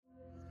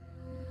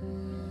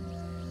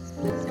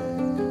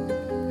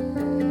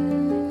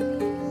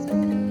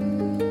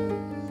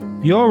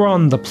You're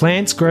on the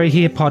Plants Grow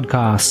Here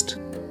podcast.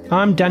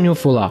 I'm Daniel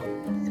Fuller.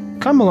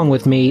 Come along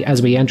with me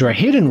as we enter a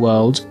hidden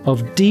world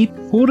of deep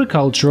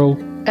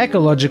horticultural,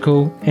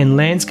 ecological, and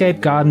landscape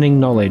gardening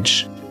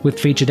knowledge with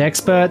featured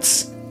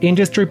experts,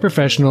 industry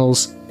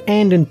professionals,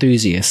 and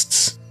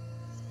enthusiasts.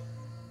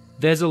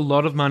 There's a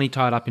lot of money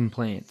tied up in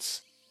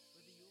plants.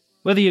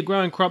 Whether you're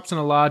growing crops on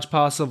a large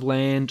parcel of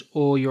land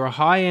or you're a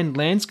high-end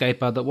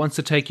landscaper that wants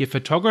to take your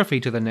photography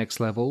to the next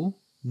level,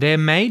 there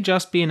may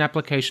just be an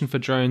application for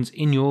drones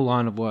in your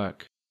line of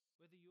work.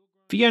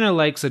 Fiona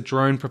Lake's a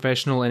drone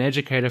professional and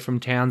educator from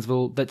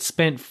Townsville that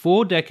spent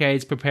 4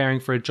 decades preparing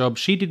for a job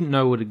she didn't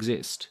know would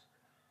exist.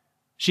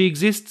 She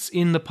exists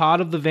in the part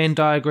of the Venn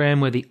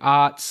diagram where the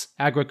arts,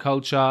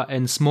 agriculture,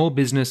 and small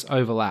business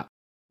overlap.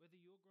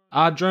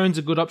 Are drones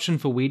a good option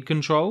for weed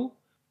control?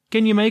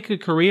 Can you make a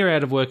career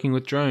out of working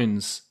with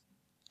drones?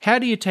 How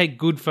do you take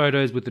good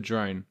photos with a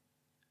drone?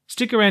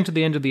 Stick around to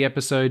the end of the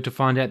episode to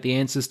find out the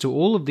answers to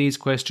all of these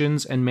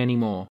questions and many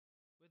more.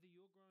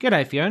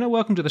 G'day Fiona,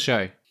 welcome to the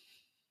show.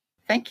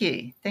 Thank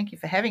you. Thank you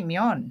for having me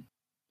on.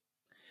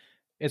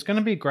 It's going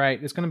to be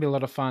great. It's going to be a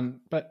lot of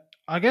fun. But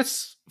I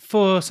guess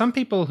for some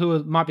people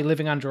who might be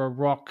living under a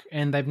rock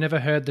and they've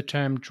never heard the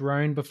term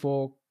drone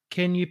before,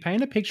 can you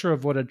paint a picture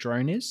of what a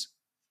drone is?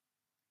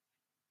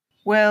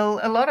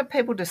 Well, a lot of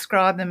people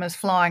describe them as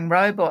flying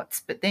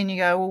robots, but then you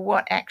go, well,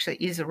 what actually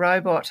is a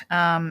robot?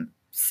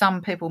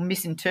 Some people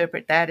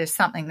misinterpret that as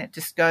something that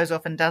just goes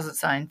off and does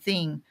its own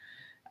thing.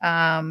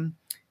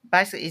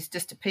 Basically, it's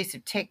just a piece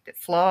of tech that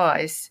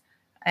flies,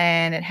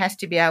 and it has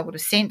to be able to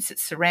sense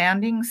its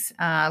surroundings,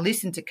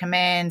 listen to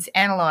commands,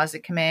 analyse the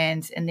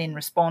commands, and then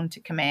respond to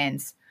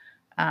commands,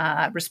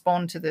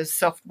 respond to the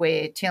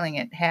software telling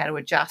it how to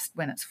adjust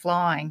when it's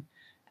flying,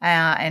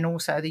 and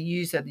also the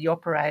user, the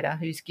operator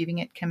who's giving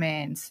it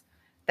commands.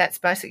 That's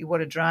basically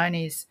what a drone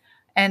is.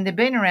 And they've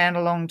been around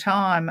a long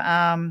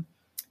time.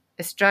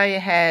 Australia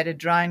had a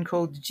drone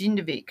called the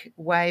Jindovic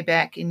way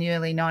back in the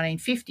early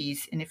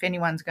 1950s, and if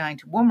anyone's going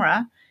to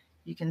Woomera,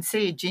 you can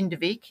see a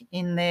Jindovic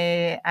in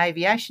their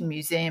aviation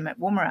museum at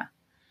Woomera.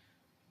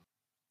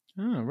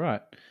 Oh,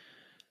 right.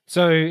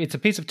 So it's a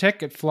piece of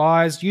tech, it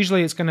flies.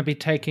 Usually it's going to be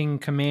taking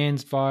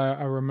commands via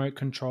a remote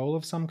control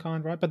of some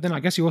kind, right? But then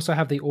I guess you also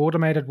have the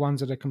automated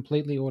ones that are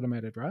completely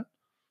automated, right?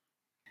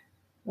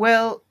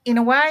 Well, in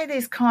a way,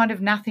 there's kind of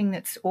nothing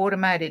that's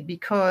automated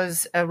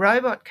because a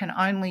robot can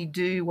only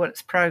do what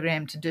it's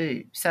programmed to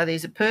do. So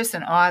there's a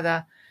person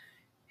either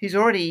who's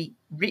already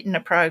written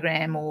a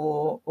program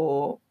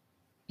or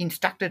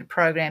instructed a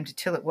program to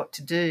tell it what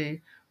to do,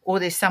 or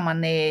there's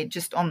someone there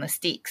just on the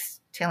sticks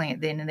telling it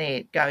then and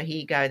there, go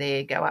here, go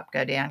there, go up,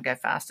 go down, go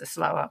faster,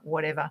 slower,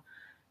 whatever.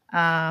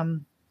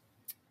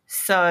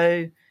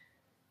 So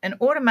an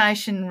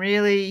automation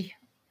really,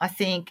 I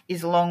think,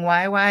 is a long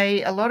way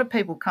away. A lot of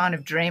people kind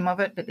of dream of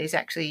it, but there's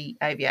actually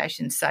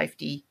aviation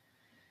safety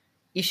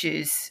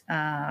issues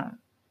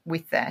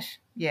with that.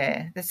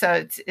 Yeah,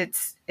 so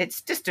it's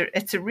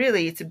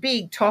a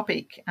big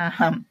topic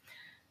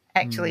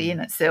actually in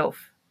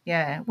itself.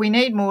 Yeah, we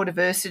need more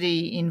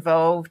diversity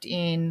involved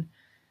in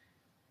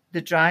the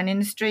drone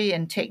industry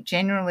and tech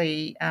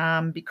generally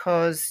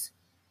because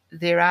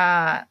there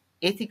are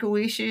ethical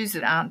issues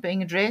that aren't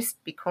being addressed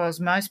because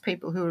most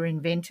people who are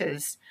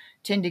inventors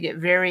tend to get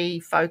very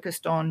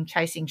focused on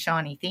chasing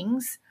shiny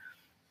things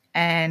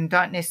and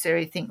don't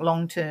necessarily think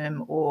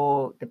long-term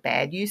or the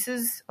bad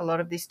uses a lot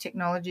of this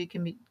technology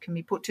can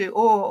be put to,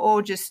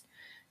 or just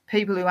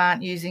people who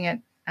aren't using it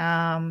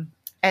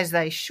as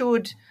they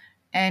should.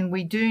 And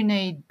we do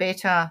need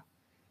better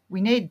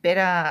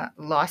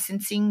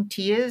licensing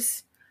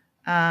tiers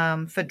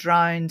for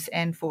drones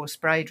and for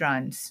spray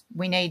drones.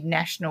 We need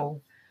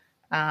national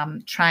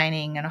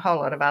training and a whole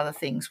lot of other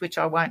things, which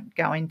I won't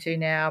go into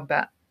now.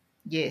 But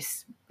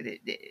yes,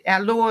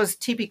 our laws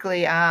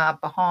typically are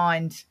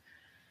behind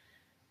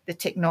the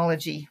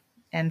technology,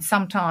 and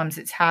sometimes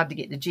it's hard to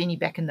get the genie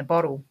back in the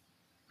bottle,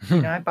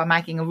 by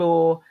making a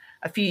law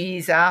a few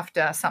years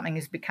after something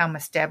has become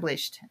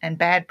established and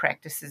bad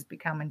practices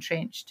become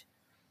entrenched.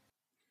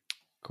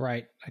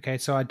 Great. Okay,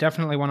 so I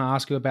definitely want to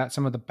ask you about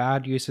some of the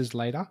bad uses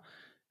later.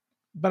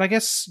 But I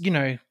guess,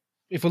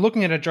 if we're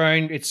looking at a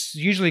drone, it's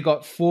usually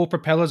got 4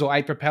 propellers or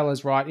 8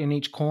 propellers, right, in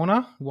each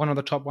corner, one on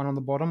the top, one on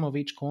the bottom of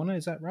each corner.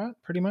 Is that right,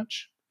 pretty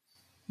much?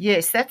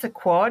 Yes, that's a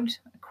quad.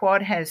 A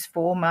quad has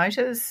 4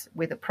 motors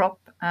with a prop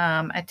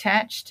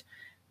attached,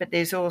 but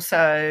there's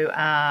also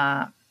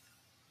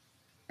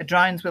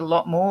drones with a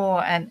lot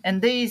more.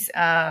 And these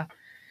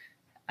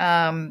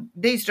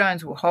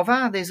drones will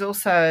hover. There's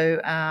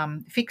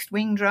also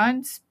fixed-wing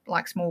drones,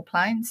 like small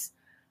planes.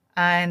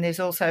 And there's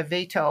also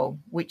VTOL,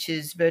 which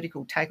is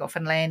vertical takeoff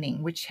and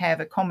landing, which have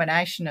a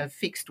combination of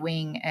fixed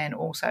wing and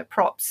also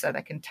props, so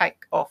they can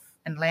take off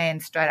and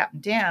land straight up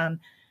and down,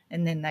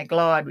 and then they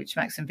glide, which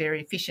makes them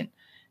very efficient.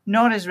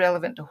 Not as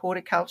relevant to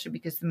horticulture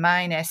because the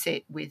main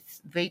asset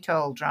with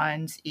VTOL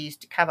drones is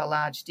to cover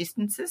large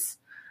distances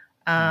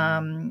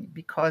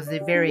because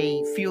they're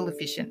very fuel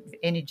efficient,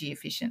 energy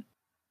efficient.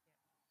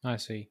 I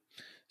see.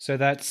 So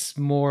that's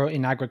more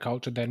in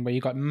agriculture then, where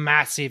you've got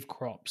massive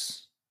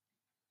crops.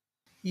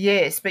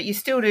 Yes, but you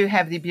still do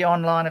have the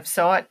beyond line of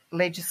sight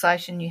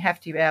legislation. You have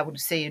to be able to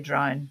see a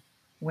drone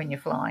when you're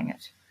flying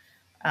it.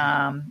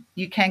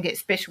 You can get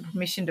special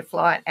permission to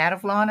fly it out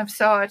of line of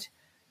sight,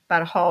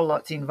 but a whole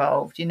lot's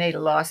involved. You need a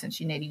license,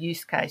 you need a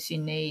use case, you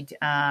need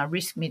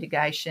risk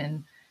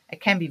mitigation.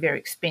 It can be very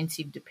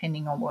expensive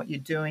depending on what you're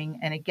doing.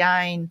 And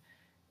again,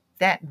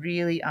 that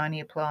really only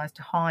applies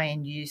to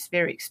high-end use,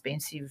 very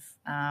expensive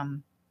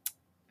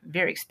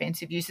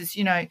uses.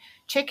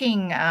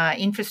 Checking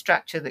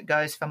infrastructure that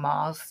goes for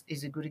miles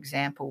is a good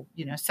example.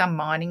 Some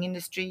mining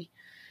industry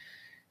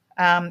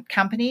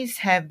companies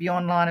have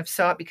beyond line of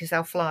sight because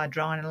they'll fly a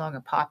drone along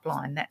a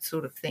pipeline, that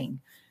sort of thing.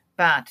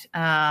 But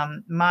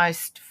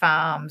most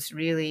farms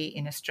really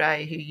in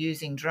Australia who are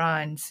using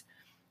drones,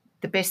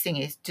 the best thing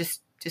is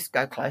just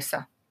go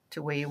closer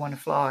to where you want to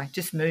fly.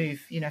 Just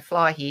move,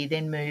 fly here,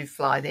 then move,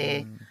 fly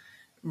there.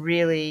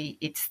 Really,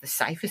 it's the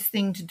safest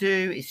thing to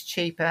do. It's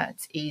cheaper,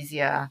 it's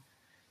easier.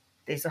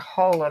 There's a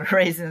whole lot of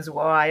reasons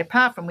why,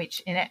 apart from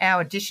which, in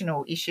our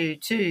additional issue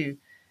too,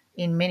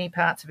 in many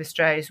parts of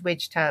Australia,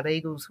 wedge-tailed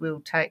eagles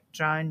will take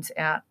drones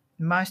out.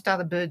 Most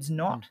other birds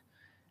not.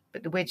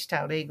 But the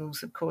wedge-tailed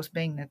eagles, of course,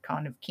 being the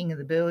kind of king of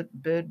the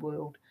bird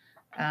world,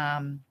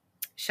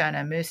 show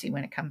no mercy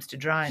when it comes to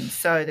drones.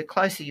 So the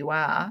closer you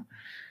are,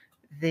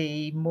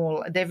 the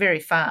more they're very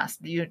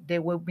fast.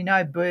 There will be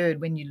no bird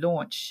when you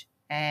launch,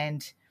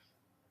 and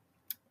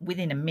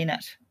within a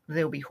minute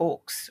there'll be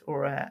hawks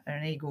or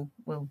an eagle.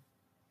 Well,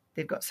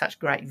 they've got such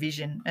great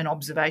vision and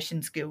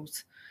observation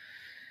skills.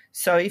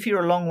 So if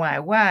you're a long way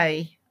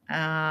away,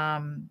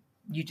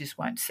 you just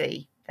won't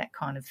see that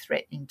kind of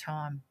threat in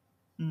time.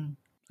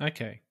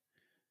 Okay.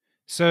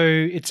 So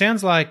it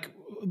sounds like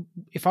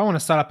if I want to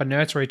start up a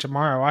nursery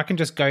tomorrow, I can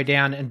just go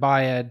down and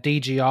buy a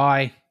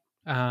DJI,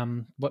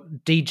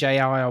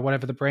 DJI or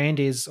whatever the brand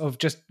is, of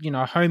just,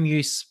 home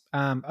use,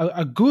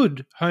 a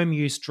good home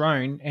use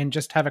drone, and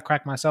just have a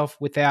crack myself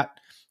without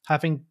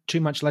having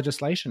too much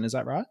legislation. Is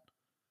that right?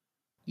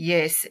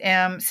 Yes,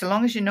 so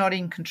long as you're not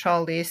in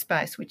controlled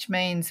airspace, which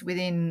means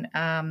within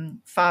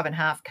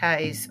 5.5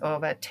 k's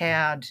of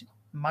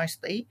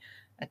mostly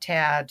a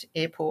towered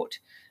airport,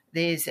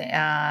 there's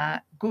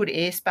good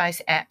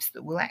airspace apps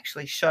that will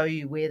actually show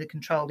you where the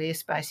controlled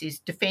airspace is,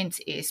 defence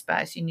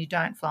airspace, and you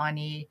don't fly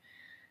near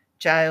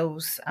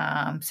jails,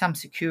 some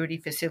security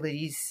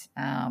facilities,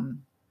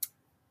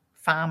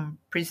 farm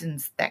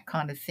prisons, that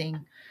kind of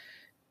thing.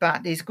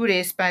 But there's good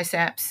airspace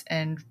apps,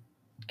 and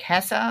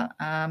CASA,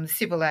 the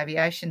Civil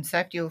Aviation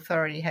Safety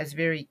Authority, has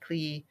very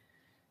clear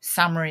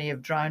summary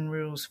of drone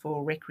rules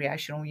for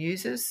recreational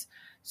users.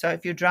 So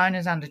if your drone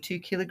is under 2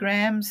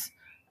 kilograms,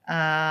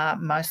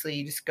 mostly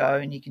you just go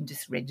and you can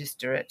just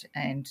register it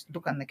and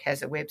look on the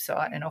CASA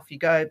website and off you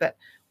go. But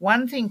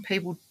one thing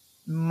people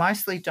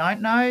mostly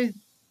don't know,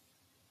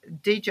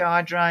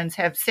 DJI drones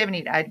have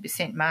 70 to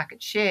 80%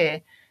 market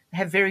share,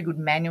 have very good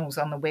manuals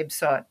on the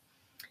website.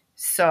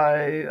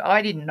 So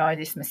I didn't know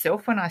this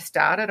myself when I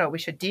started. I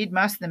wish I did.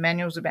 Most of the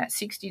manuals are about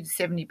 60 to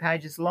 70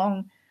 pages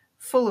long,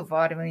 full of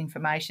vital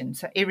information.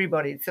 So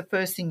everybody, it's the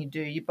first thing you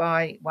do. You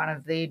buy one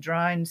of their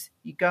drones,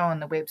 you go on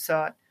the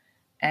website,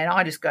 and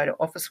I just go to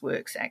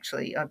Officeworks,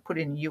 actually. I put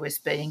it in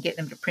USB and get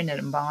them to print it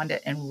and bind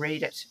it and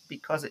read it,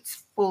 because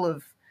it's full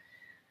of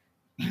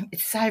 – it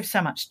saves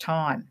so much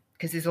time,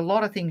 because there's a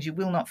lot of things you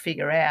will not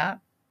figure out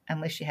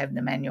unless you have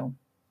the manual,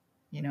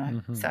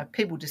 Mm-hmm. So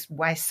people just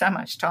waste so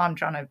much time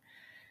trying to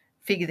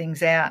figure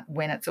things out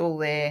when it's all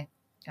there.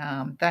 They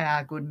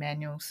are good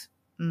manuals.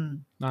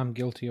 I'm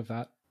guilty of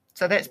that.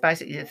 So that's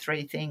basically the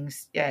three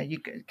things. Yeah, you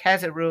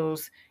CASA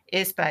rules,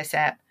 airspace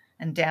app,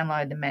 and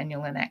download the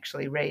manual and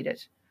actually read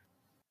it.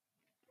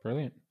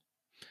 Brilliant.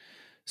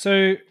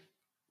 So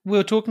we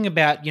were talking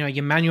about,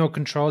 your manual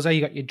controls there.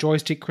 You got your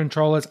joystick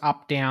controllers,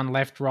 up, down,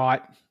 left,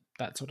 right,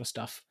 that sort of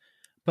stuff.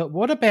 But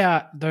what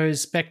about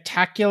those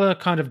spectacular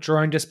kind of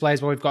drone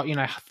displays where we've got,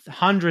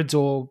 hundreds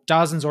or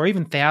dozens or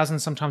even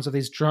thousands sometimes of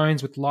these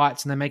drones with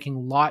lights, and they're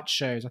making light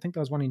shows? I think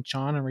there was one in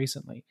China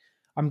recently.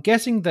 I'm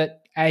guessing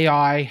that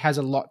AI has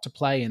a lot to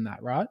play in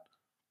that, right?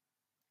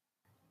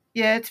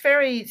 Yeah, it's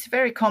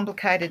very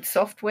complicated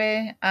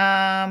software.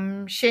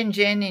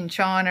 Shenzhen in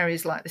China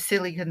is like the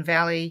Silicon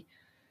Valley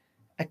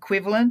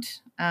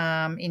equivalent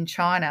in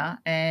China,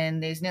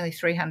 and there's nearly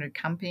 300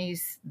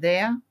 companies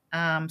there.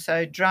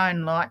 So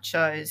drone light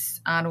shows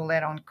aren't all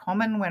that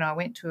uncommon. When I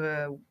went to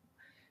a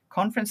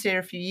conference there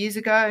a few years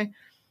ago,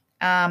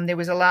 there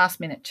was a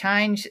last-minute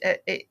change.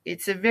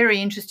 It's a very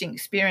interesting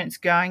experience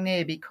going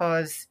there,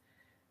 because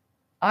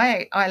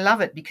I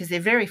love it, because they're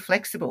very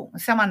flexible.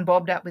 Someone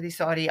bobbed up with this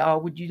idea,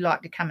 would you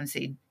like to come and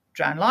see a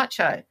drone light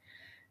show?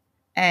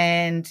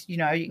 And, you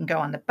can go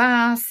on the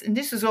bus. And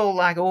this was all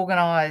like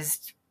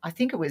organised, I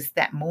think it was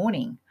that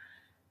morning.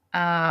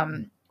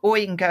 Or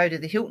you can go to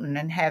the Hilton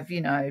and have,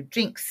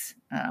 drinks.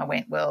 I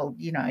went, well,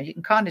 you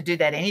can kind of do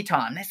that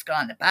anytime. Let's go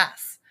on the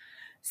bus.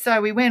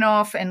 So we went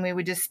off, and we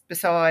were just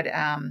beside,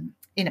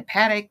 in a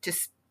paddock,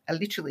 just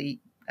literally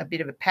a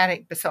bit of a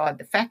paddock beside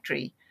the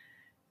factory.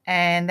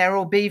 And they were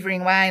all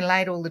beavering away and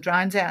laid all the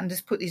drones out and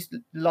just put this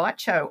light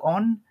show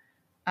on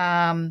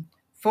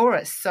for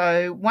us.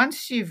 So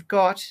once you've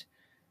got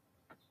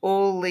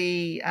all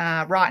the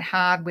right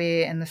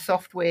hardware and the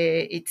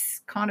software,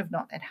 it's kind of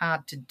not that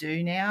hard to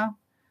do now.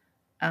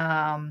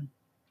 Our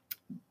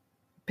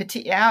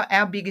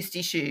biggest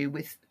issue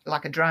with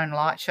like a drone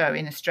light show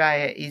in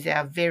Australia is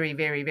our very,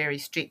 very, very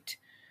strict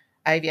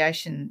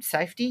aviation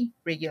safety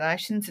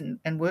regulations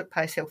and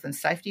workplace health and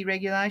safety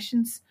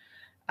regulations.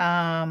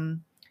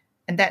 And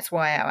that's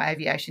why our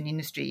aviation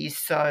industry is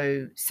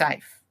so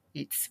safe.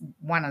 It's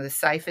one of the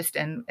safest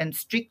and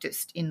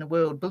strictest in the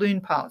world. Balloon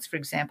pilots, for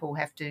example,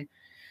 have to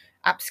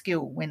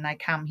upskill when they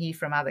come here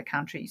from other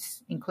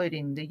countries,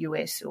 including the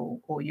US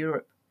or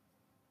Europe.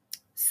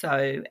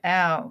 So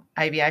our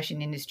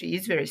aviation industry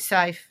is very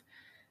safe.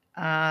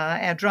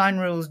 Our drone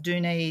rules do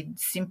need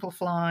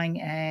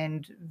simplifying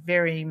and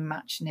very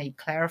much need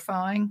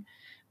clarifying.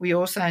 We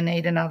also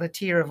need another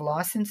tier of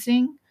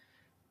licensing.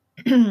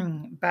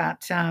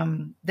 But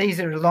these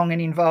are long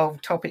and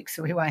involved topics,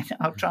 so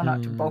I'll try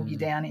not to bog you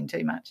down in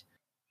too much.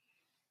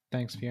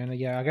 Thanks, Fiona.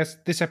 Yeah, I guess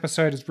this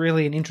episode is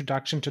really an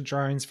introduction to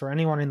drones for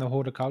anyone in the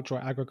horticulture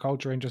or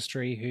agriculture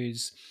industry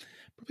who's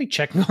probably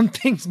checking on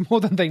things more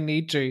than they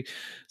need to.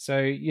 So,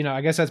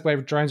 I guess that's where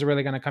drones are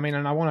really going to come in.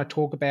 And I want to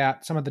talk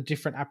about some of the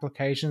different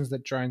applications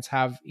that drones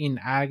have in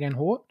ag and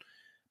hort.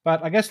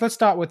 But I guess let's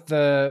start with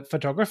the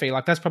photography.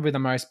 Like, that's probably the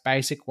most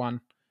basic one.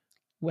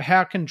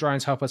 How can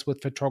drones help us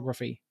with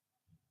photography?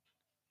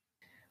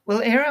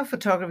 Well, aerial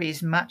photography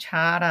is much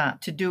harder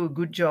to do a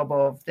good job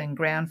of than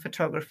ground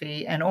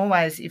photography. And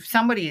always, if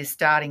somebody is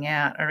starting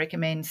out, I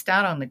recommend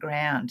start on the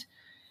ground.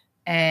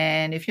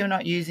 And if you're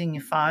not using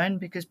your phone,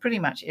 because pretty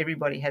much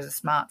everybody has a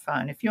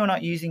smartphone, if you're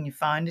not using your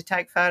phone to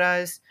take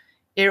photos,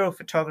 aerial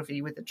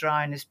photography with a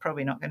drone is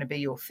probably not going to be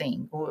your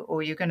thing,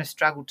 or you're going to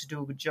struggle to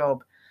do a good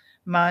job.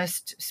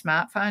 Most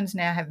smartphones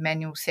now have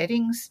manual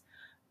settings.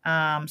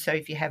 So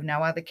if you have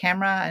no other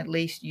camera, at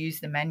least use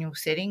the manual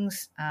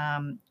settings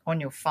on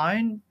your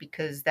phone,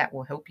 because that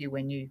will help you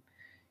when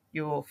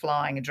you're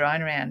flying a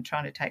drone around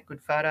trying to take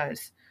good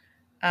photos.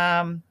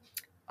 I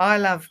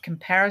love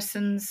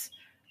comparisons.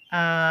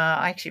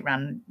 I actually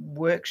run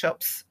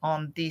workshops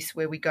on this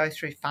where we go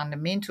through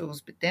fundamentals,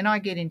 but then I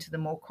get into the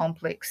more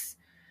complex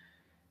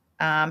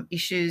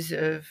issues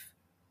of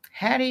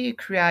how do you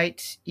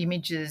create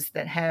images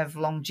that have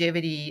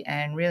longevity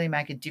and really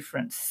make a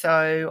difference.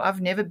 So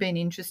I've never been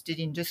interested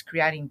in just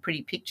creating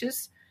pretty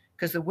pictures,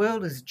 because the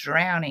world is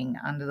drowning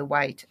under the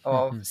weight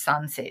of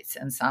sunsets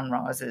and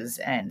sunrises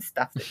and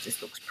stuff that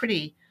just looks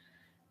pretty,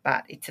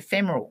 but it's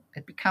ephemeral.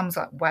 It becomes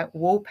like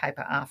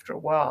wallpaper after a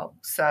while.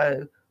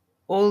 So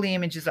all the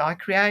images I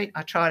create,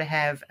 I try to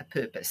have a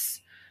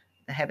purpose.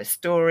 They have a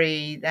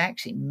story. They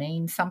actually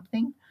mean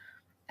something.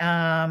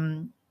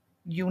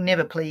 You'll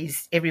never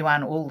please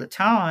everyone all the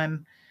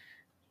time,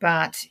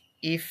 but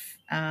if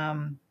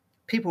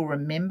people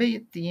remember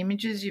the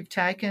images you've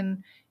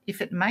taken,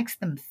 if it makes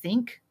them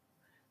think,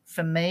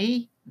 for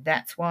me,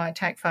 that's why I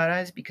take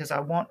photos, because I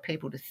want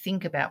people to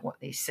think about what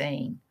they're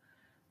seeing.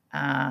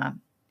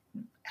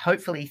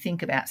 Hopefully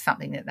think about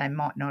something that they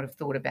might not have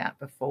thought about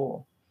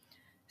before.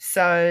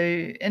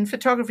 So, and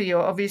photography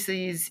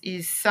obviously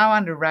is so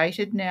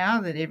underrated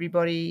now that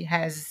everybody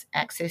has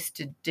access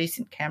to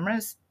decent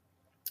cameras,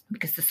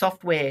 because the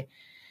software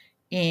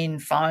in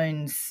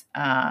phones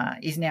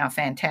is now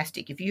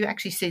fantastic. If you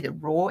actually see the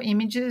raw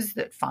images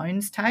that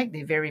phones take,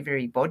 they're very,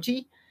 very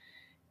bodgy.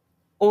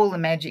 All the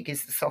magic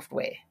is the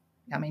software.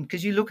 I mean,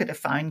 because you look at a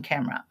phone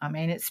camera, I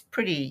mean, it's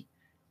pretty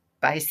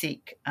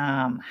basic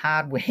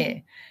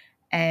hardware,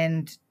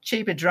 and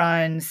cheaper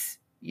drones,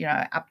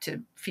 up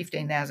to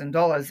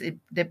 $15,000,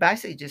 they're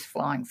basically just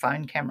flying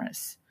phone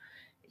cameras.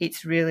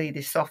 It's really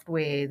the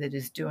software that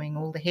is doing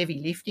all the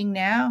heavy lifting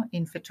now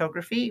in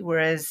photography,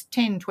 whereas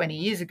 10, 20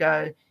 years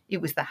ago,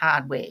 it was the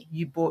hardware.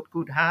 You bought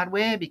good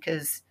hardware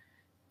because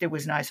there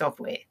was no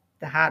software.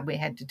 The hardware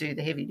had to do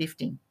the heavy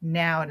lifting.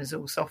 Now it is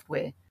all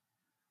software.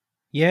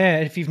 Yeah,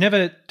 if you've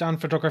never done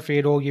photography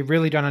at all, you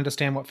really don't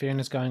understand what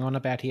Fiona's going on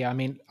about here. I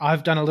mean,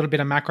 I've done a little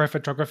bit of macro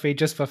photography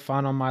just for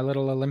fun on my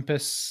little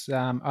Olympus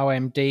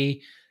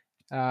OMD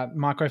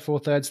micro four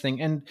thirds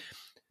thing. And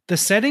the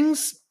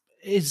settings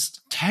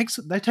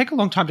they take a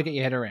long time to get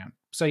your head around.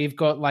 So you've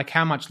got like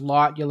how much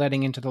light you're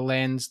letting into the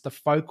lens, the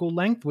focal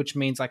length, which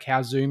means like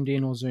how zoomed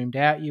in or zoomed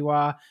out you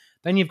are.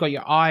 Then you've got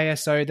your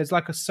ISO. There's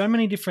like so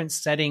many different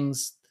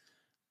settings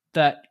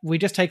that we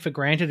just take for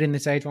granted in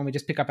this age when we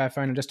just pick up our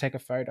phone and just take a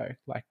photo.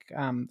 Like,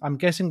 I'm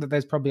guessing that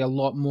there's probably a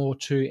lot more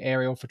to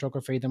aerial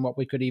photography than what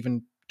we could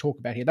even talk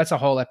about here. That's a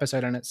whole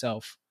episode in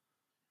itself.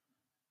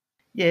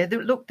 Yeah,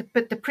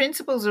 but the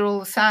principles are all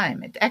the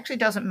same. It actually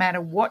doesn't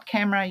matter what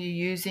camera you're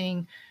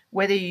using,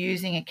 whether you're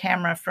using a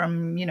camera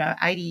from,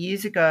 80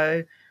 years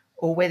ago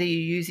or whether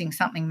you're using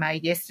something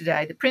made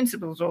yesterday. The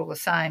principles are all the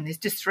same. There's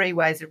just 3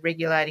 ways of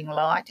regulating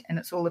light, and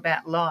it's all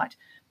about light.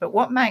 But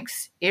what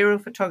makes aerial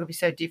photography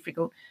so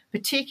difficult,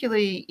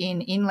 particularly in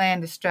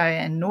inland Australia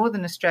and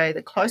northern Australia,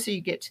 the closer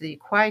you get to the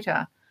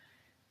equator,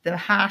 the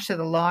harsher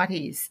the light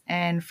is.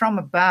 And from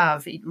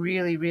above, it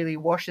really, really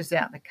washes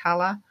out the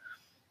colour.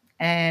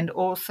 And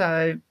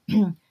also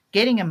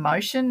getting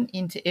emotion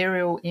into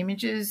aerial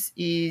images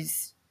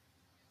is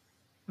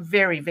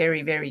very,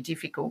 very, very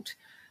difficult.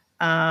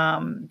 So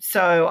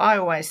I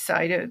always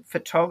say to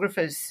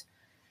photographers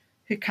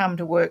who come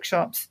to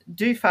workshops,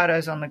 do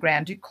photos on the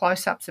ground, do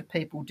close-ups of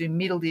people, do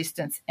middle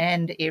distance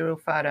and aerial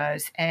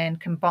photos,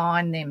 and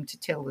combine them to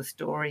tell the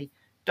story.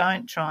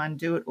 Don't try and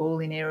do it all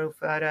in aerial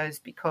photos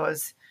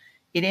because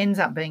it ends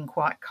up being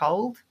quite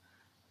cold.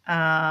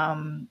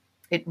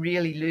 It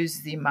really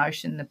loses the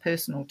emotion, the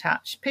personal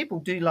touch. People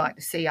do like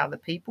to see other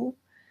people,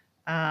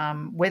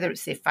 whether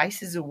it's their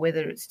faces or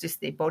whether it's just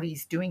their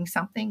bodies doing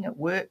something at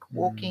work,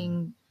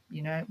 walking,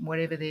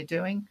 whatever they're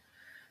doing.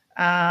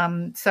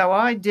 So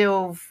I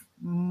delve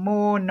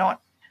more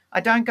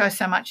I don't go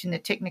so much in the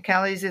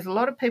technicalities. There's a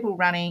lot of people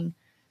running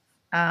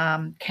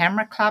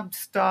camera club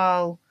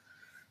style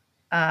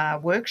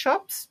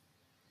workshops.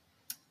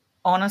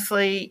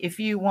 Honestly,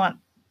 if you want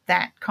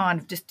that kind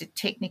of just a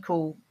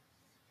technical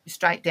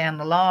straight down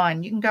the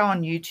line, you can go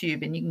on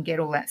YouTube and you can get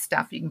all that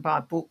stuff. You can buy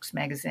books,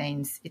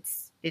 magazines.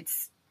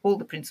 It's all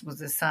the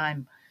principles are the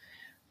same.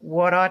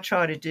 What I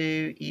try to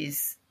do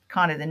is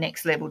kind of the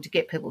next level to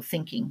get people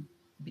thinking,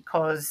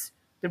 because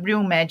the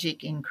real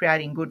magic in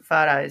creating good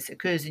photos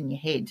occurs in your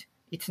head.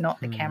 It's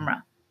not the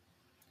camera.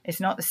 It's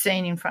not the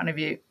scene in front of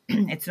you.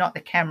 It's not the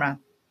camera.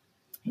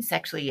 It's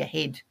actually your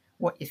head,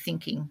 what you're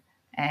thinking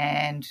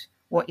and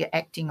what you're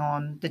acting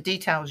on, the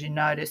details you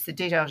notice, the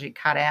details you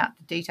cut out,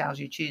 the details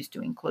you choose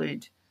to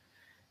include.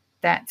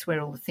 That's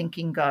where all the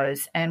thinking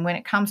goes. And when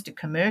it comes to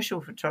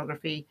commercial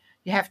photography,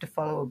 you have to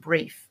follow a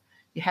brief.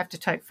 You have to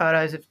take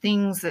photos of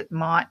things that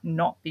might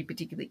not be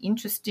particularly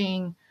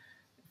interesting.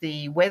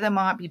 The weather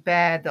might be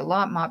bad, the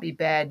light might be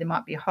bad, there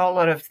might be a whole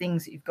lot of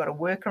things that you've got to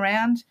work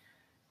around.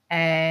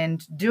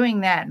 And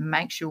doing that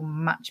makes you a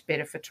much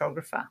better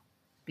photographer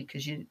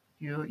because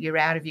you're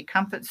out of your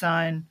comfort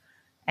zone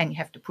and you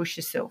have to push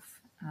yourself.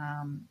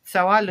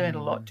 So I learned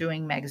a lot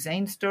doing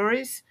magazine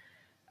stories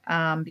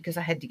because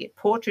I had to get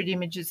portrait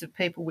images of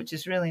people, which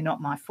is really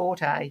not my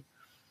forte,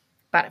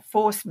 but it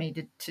forced me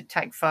to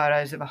take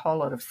photos of a whole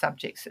lot of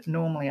subjects that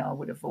normally I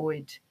would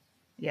avoid.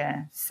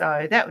 Yeah,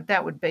 so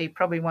that would be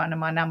probably one of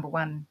my number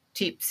one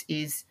tips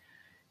is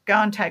go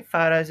and take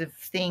photos of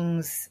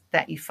things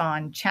that you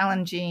find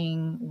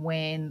challenging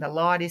when the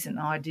light isn't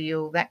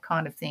ideal, that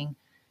kind of thing,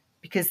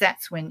 because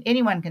that's when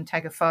anyone can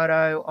take a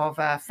photo of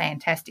a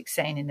fantastic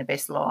scene in the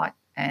best light.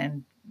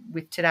 And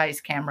with today's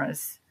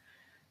cameras,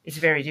 it's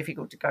very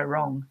difficult to go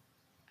wrong.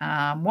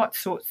 What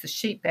sorts the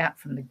sheep out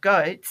from the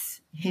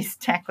goats is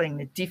tackling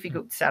the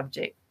difficult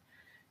subject.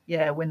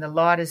 Yeah, when the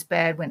light is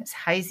bad, when it's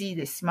hazy,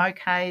 there's smoke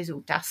haze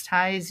or dust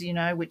haze,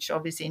 which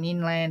obviously in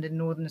inland and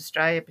northern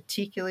Australia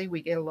particularly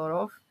we get a lot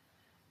of.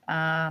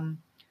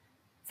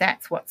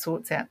 That's what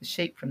sorts out the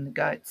sheep from the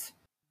goats.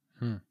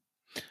 I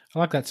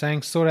like that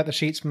saying, sort out the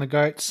sheep from the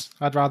goats.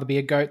 I'd rather be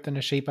a goat than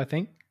a sheep, I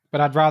think,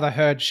 but I'd rather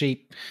herd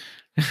sheep.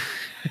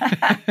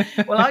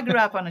 Well, I grew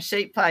up on a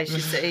sheep place, you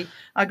see.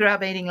 I grew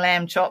up eating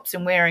lamb chops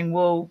and wearing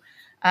wool.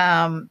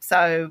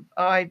 So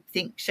I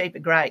think sheep are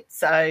great.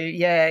 So,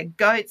 yeah,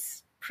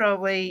 goats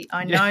probably,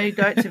 I know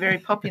goats are very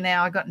popular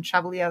now. I got in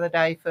trouble the other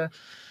day for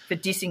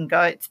dissing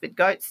goats, but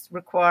goats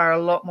require a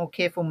lot more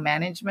careful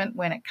management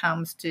when it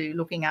comes to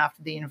looking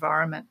after the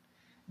environment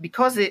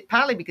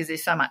partly because they're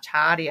so much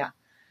hardier,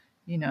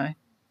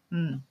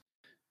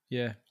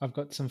 Yeah, I've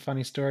got some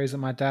funny stories that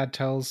my dad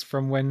tells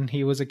from when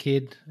he was a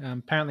kid.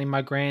 Apparently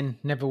my gran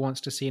never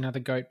wants to see another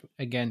goat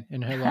again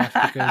in her life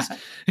because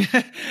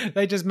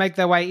they just make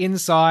their way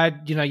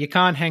inside. You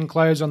can't hang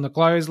clothes on the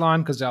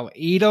clothesline because they'll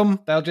eat them.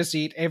 They'll just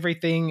eat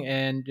everything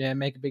and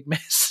make a big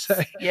mess.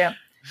 So. Yeah.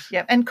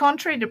 And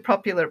contrary to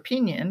popular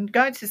opinion,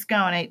 goats just go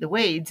and eat the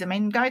weeds. I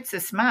mean, goats are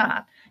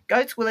smart.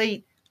 Goats will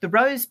eat the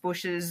rose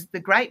bushes, the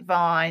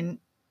grapevine,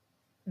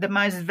 the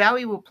most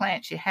valuable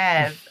plants you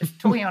have,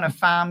 talking on a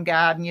farm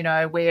garden,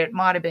 where it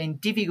might have been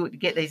difficult to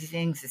get these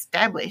things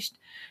established.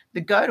 The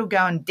goat will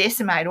go and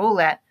decimate all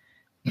that.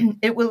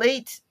 It will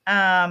eat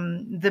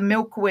the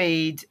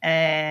milkweed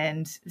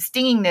and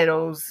stinging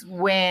nettles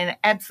when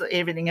absolutely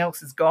everything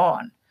else is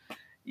gone,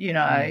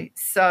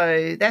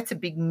 So that's a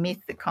big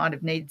myth that kind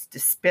of needs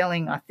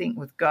dispelling, I think,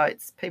 with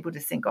goats. People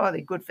just think, they're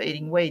good for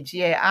eating weeds.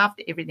 Yeah,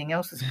 after everything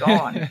else is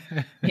gone,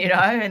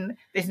 and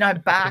there's no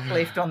bark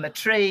left on the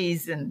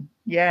trees and,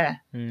 yeah.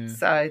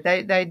 So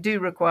they do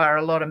require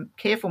a lot of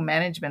careful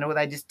management or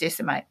they just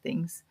decimate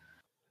things.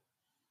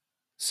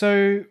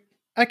 So,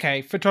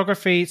 okay,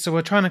 photography. So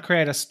we're trying to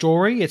create a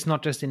story. It's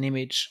not just an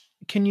image.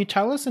 Can you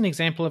tell us an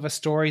example of a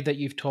story that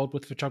you've told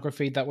with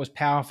photography that was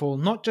powerful,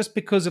 not just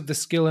because of the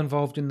skill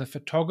involved in the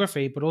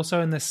photography, but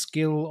also in the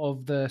skill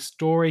of the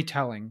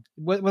storytelling,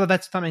 whether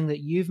that's something that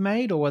you've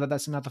made or whether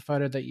that's another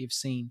photo that you've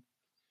seen?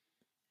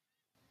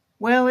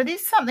 Well, it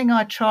is something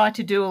I try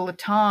to do all the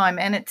time,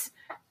 and it's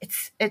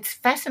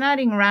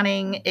fascinating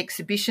running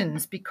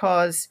exhibitions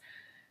because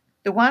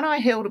the one I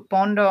held at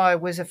Bondi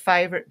was a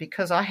favourite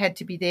because I had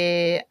to be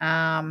there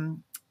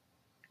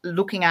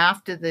looking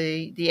after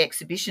the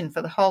exhibition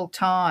for the whole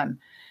time.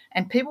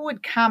 And people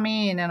would come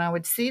in and I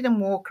would see them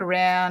walk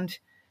around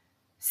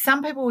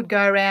some people would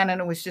go around and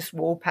it was just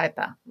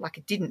wallpaper, like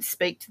it didn't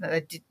speak to them,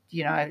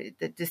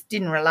 it just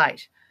didn't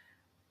relate.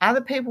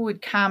 Other people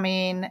would come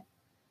in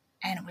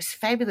and it was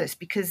fabulous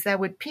because they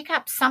would pick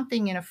up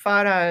something in a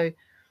photo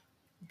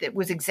that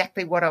was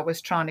exactly what I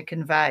was trying to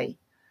convey.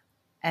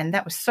 And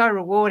that was so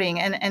rewarding.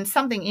 And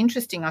something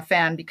interesting I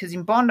found, because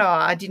in Bondi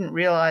I didn't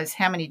realise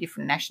how many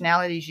different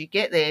nationalities you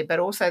get there, but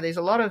also there's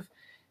a lot of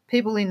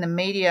people in the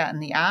media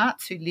and the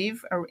arts who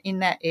live in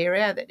that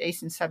area, that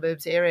eastern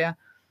suburbs area.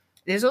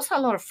 There's also a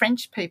lot of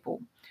French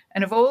people.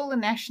 And of all the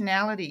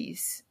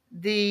nationalities,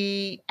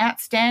 the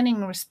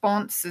outstanding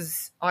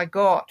responses I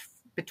got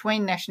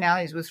between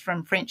nationalities was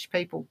from French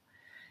people.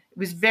 It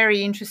was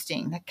very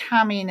interesting. They'd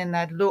come in and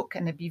they'd look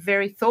and they'd be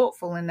very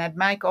thoughtful and they'd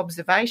make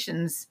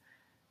observations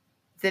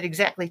that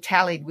exactly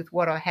tallied with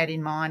what I had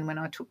in mind when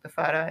I took the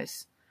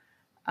photos.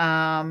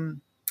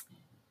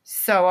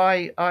 So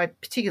I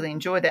particularly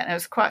enjoyed that. And it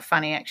was quite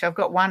funny, actually. I've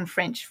got one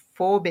French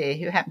forebear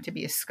who happened to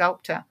be a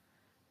sculptor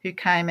who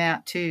came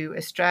out to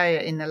Australia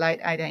in the late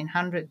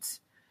 1800s.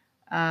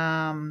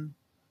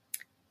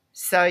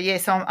 So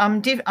yes,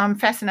 I'm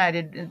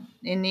fascinated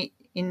in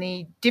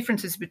the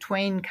differences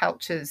between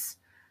cultures,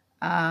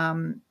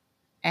 and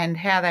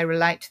how they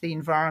relate to the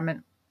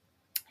environment,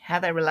 how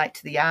they relate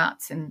to the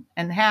arts, and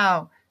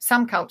how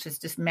some cultures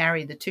just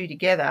marry the two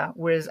together,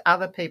 whereas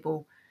other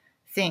people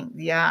think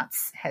the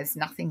arts has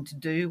nothing to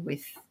do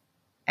with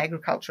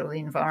agriculture or the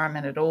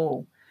environment at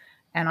all.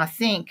 And I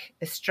think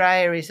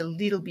Australia is a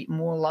little bit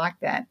more like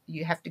that.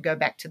 You have to go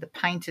back to the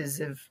painters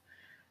of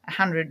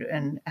 100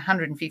 and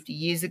 150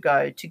 years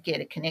ago to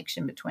get a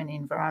connection between the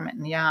environment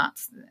and the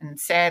arts. And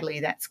sadly,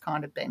 that's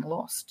kind of been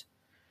lost.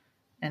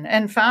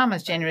 And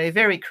farmers generally are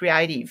very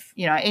creative.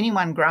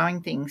 Anyone growing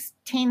things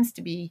tends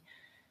to be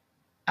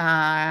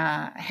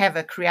have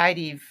a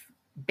creative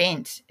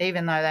bent,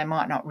 even though they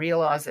might not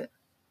realise it.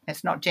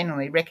 It's not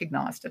generally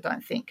recognised, I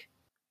don't think.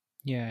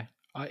 Yeah.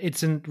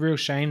 It's a real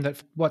shame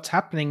that what's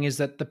happening is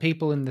that the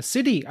people in the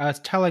city are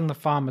telling the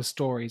farmers'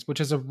 stories, which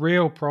is a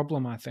real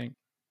problem, I think.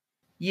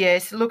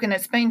 Yes, look, and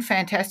it's been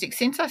fantastic.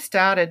 Since I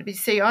started,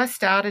 I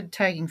started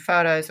taking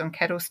photos on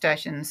cattle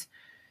stations.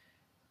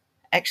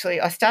 Actually,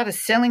 I started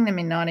selling them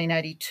in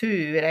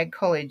 1982 at Ag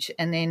College,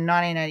 and then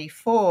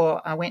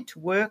 1984 I went to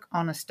work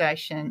on a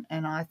station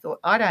and I thought,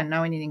 I don't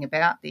know anything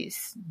about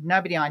this.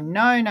 Nobody I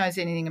know knows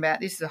anything about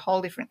this. It's a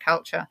whole different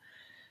culture.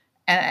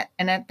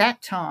 And at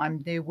that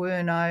time, there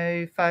were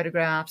no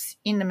photographs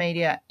in the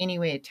media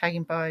anywhere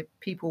taken by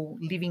people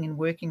living and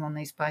working on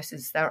these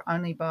places. They were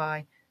only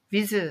by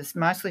visitors,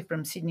 mostly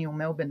from Sydney or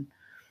Melbourne.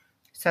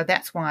 So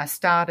that's why I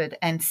started.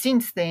 And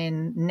since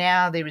then,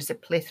 now there is a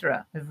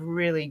plethora of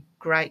really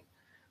great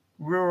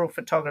rural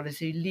photographers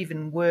who live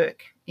and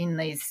work in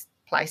these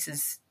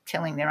places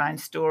telling their own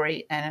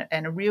story,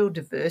 and a real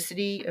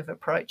diversity of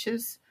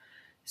approaches.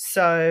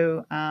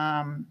 So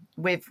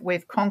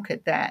we've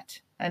conquered that.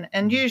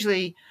 And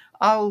usually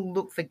I'll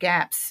look for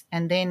gaps,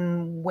 and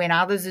then when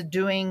others are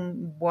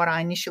doing what I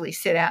initially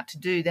set out to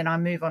do, then I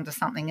move on to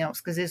something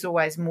else, because there's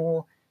always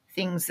more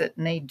things that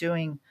need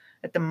doing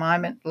at the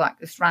moment, like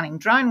this running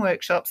drone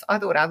workshops. I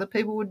thought other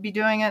people would be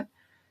doing it,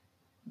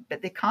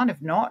 but they're kind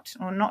of not,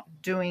 or not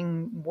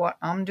doing what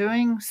I'm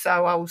doing.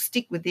 So I will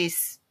stick with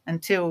this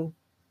until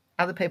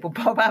other people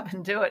pop up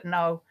and do it, and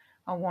I'll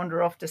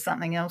wander off to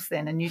something else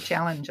then, a new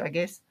challenge, I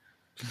guess.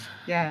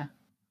 Yeah.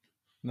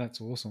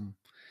 That's awesome.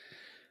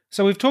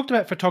 So we've talked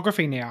about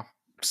photography now.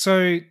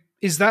 So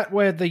is that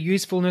where the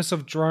usefulness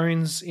of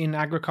drones in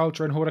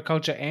agriculture and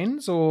horticulture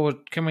ends, or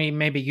can we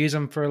maybe use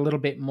them for a little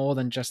bit more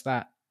than just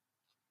that?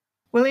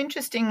 Well,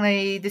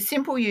 interestingly, the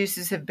simple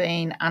uses have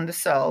been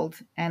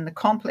undersold and the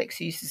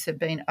complex uses have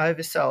been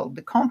oversold.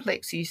 The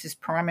complex uses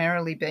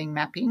primarily being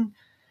mapping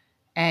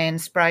and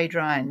spray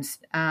drones.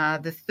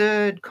 The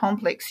third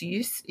complex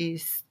use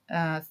is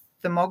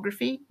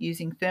thermography,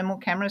 using thermal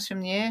cameras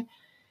from the air.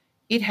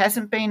 It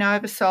hasn't been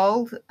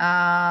oversold.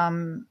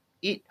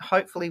 It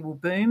hopefully will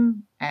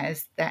boom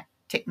as that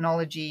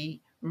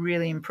technology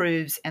really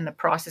improves and the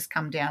prices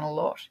come down a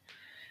lot.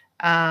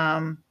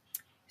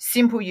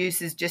 Simple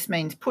uses just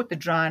means put the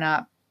drone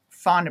up,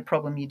 find a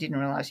problem you didn't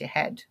realise you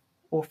had,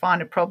 or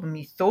find a problem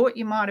you thought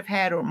you might have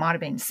had, or it might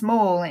have been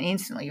small, and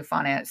instantly you'll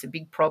find out it's a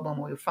big problem,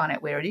 or you'll find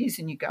out where it is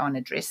and you go and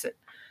address it.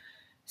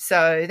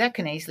 So that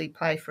can easily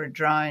play for a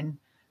drone.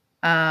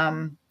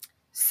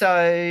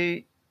 So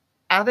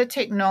other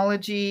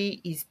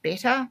technology is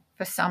better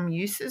for some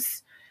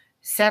uses.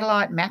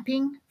 Satellite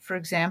mapping, for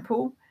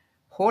example.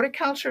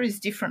 Horticulture is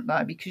different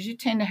though, because you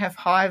tend to have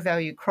higher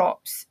value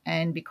crops,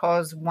 and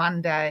because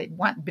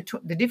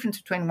the difference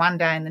between one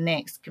day and the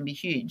next can be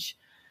huge.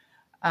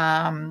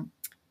 The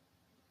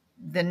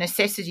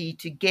necessity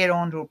to get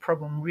onto a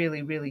problem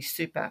really, really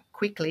super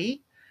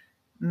quickly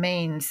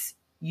means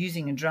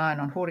using a drone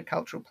on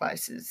horticultural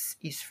places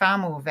is far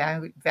more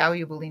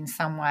valuable in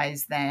some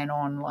ways than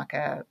on like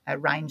a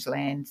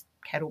rangeland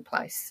cattle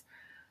place,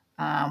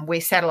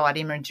 where satellite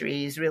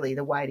imagery is really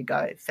the way to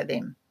go for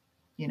them.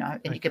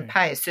 And you can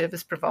pay a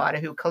service provider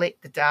who will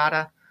collect the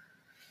data,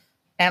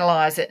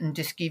 analyse it, and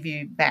just give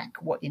you back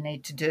what you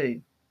need to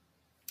do.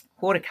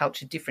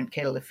 horticulture, different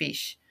kettle of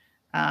fish.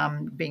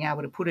 Being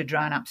able to put a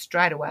drone up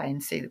straight away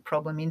and see the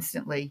problem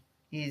instantly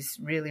is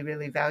really,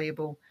 really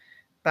valuable.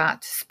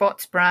 But spot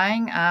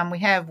spraying, we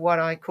have what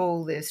I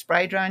call the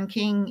Spray Drone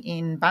King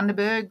in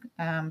Bundaberg,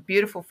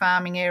 beautiful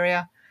farming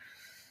area.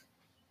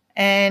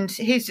 And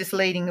he's just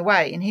leading the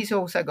way. And he's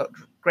also got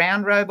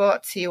ground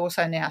robots. He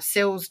also now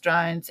sells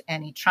drones,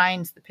 and he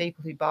trains the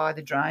people who buy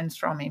the drones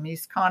from him.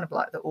 He's kind of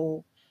like the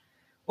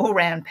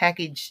all-round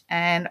package.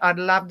 And I'd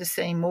love to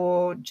see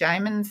more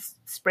Jaymans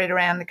spread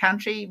around the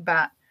country,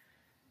 but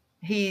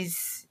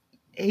he's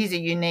a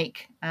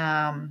unique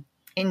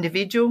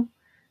individual.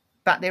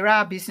 But there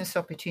are business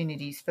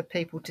opportunities for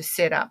people to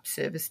set up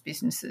service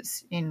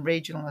businesses in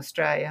regional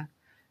Australia,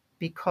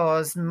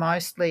 because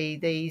mostly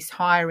these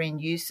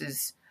higher-end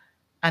uses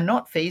are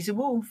not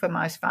feasible for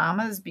most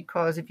farmers,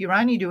 because if you're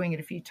only doing it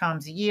a few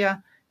times a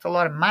year, it's a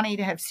lot of money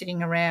to have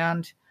sitting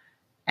around.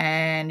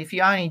 And if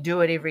you only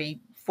do it every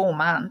 4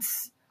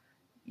 months,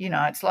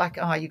 it's like,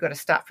 you've got to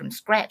start from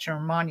scratch and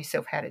remind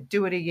yourself how to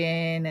do it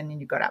again. And then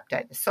you've got to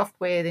update the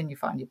software. Then you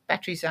find your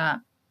batteries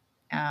aren't,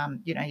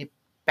 your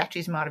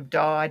batteries might have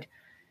died,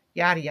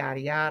 yada, yada,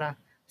 yada.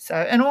 So,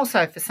 and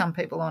also for some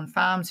people on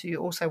farms who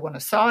also want a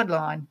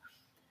sideline,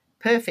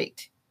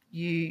 perfect.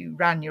 You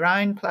run your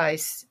own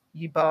place,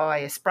 you buy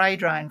a spray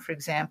drone, for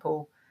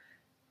example,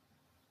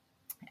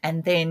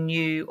 and then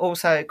you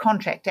also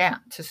contract out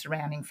to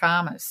surrounding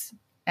farmers.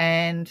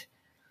 And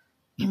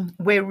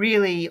we're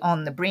really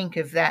on the brink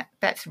of that.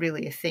 That's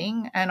really a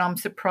thing. And I'm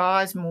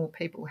surprised more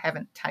people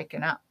haven't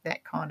taken up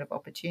that kind of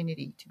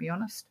opportunity, to be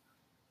honest.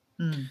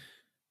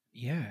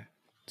 Yeah.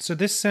 So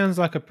this sounds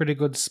like a pretty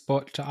good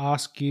spot to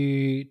ask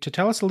you to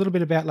tell us a little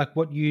bit about like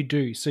what you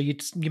do. So you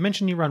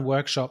mentioned you run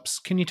workshops.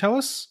 Can you tell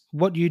us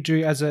what you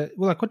do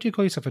what do you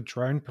call yourself, a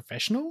drone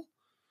professional?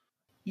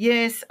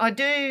 Yes, I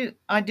do.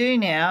 I do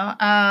now.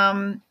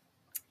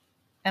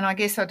 And I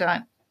guess I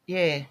don't.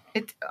 Yeah.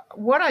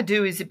 What I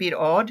do is a bit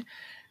odd.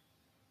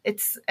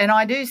 And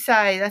I do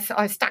say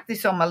I stuck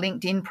this on my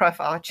LinkedIn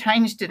profile. I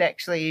changed it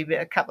actually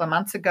a couple of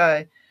months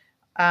ago.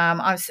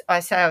 I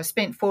say I've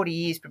spent 40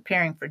 years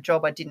preparing for a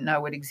job I didn't know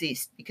would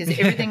exist, because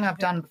everything I've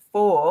done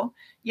before,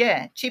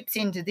 chips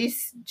into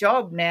this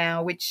job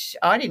now, which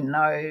I didn't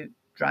know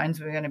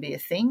drones were going to be a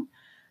thing,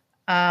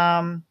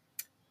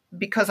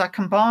 because I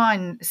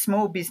combine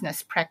small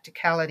business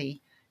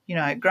practicality,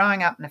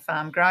 growing up in a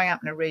farm, growing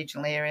up in a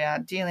regional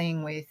area,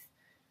 dealing with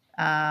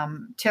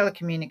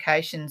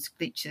telecommunications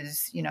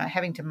glitches,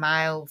 having to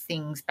mail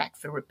things back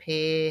for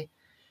repair,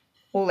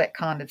 all that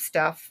kind of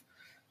stuff.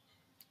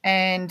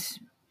 And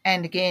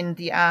again,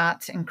 the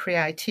art and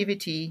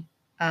creativity,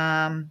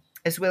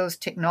 as well as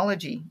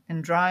technology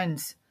and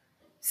drones.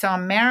 So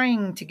I'm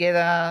marrying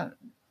together,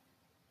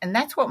 and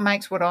that's what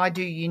makes what I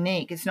do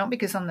unique. It's not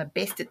because I'm the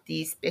best at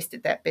this, best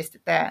at that, best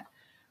at that.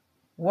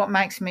 What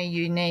makes me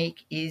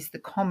unique is the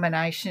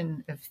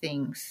combination of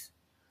things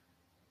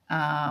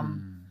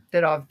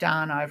that I've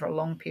done over a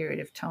long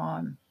period of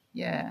time.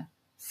 Yeah.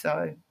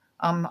 So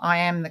I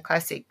am the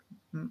classic,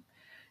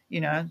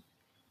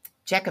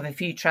 jack of a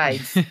few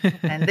trades,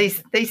 and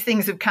these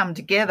things have come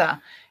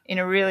together in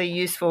a really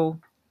useful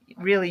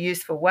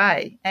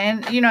way.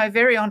 And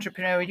very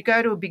entrepreneurial. You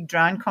go to a big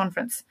drone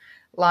conference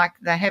like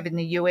they have in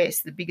the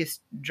US, the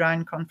biggest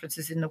drone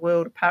conferences in the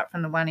world, apart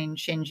from the one in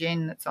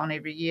Shenzhen that's on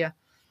every year.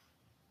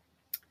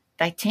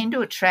 They tend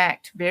to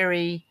attract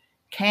very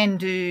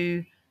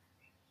can-do,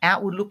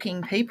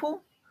 outward-looking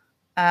people.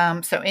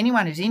 So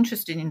anyone who's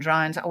interested in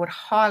drones, I would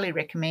highly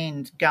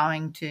recommend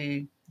going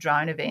to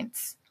drone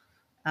events.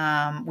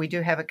 We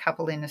do have a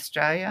couple in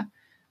Australia,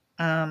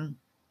 and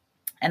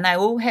they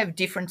all have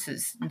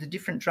differences. The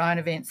different drone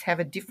events have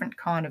a different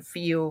kind of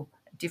feel,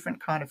 a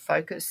different kind of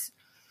focus.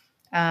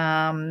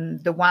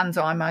 The ones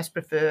I most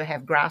prefer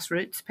have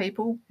grassroots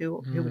people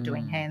who are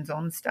doing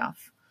hands-on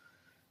stuff,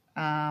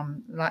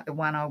 like the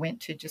one I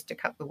went to just a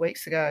couple of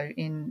weeks ago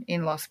in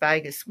Las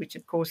Vegas, which,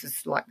 of course,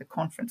 is like the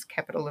conference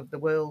capital of the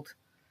world.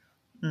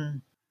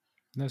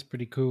 That's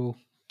pretty cool.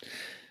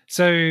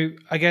 So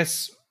I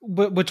guess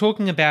we're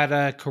talking about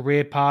a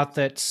career path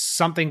that's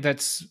something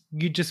that's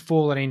you just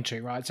fallen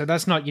into, right? So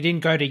that's not, you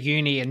didn't go to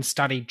uni and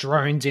study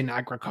drones in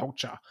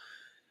agriculture.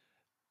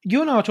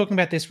 You and I were talking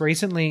about this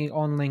recently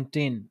on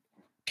LinkedIn.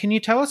 Can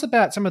you tell us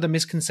about some of the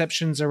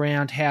misconceptions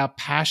around how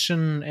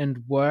passion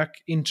and work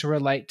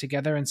interrelate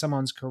together in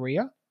someone's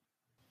career?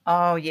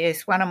 Oh,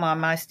 yes. One of my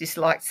most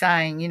disliked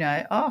saying,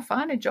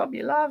 find a job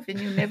you love and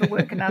you'll never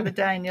work another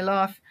day in your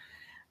life.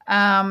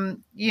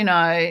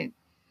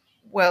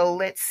 Well,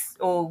 let's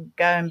all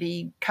go and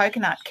be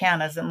coconut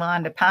counters and lie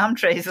under palm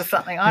trees or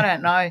something. I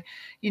don't know.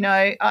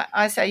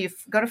 I say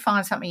you've got to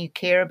find something you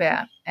care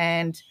about.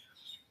 And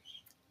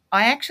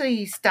I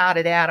actually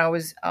started out, I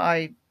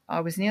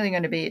was nearly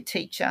going to be a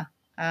teacher,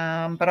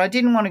 but I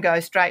didn't want to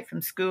go straight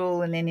from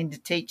school and then into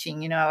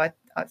teaching.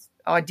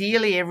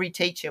 Ideally every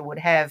teacher would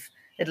have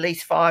at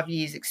least 5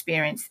 years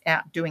experience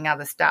out doing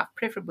other stuff,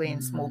 preferably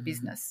in small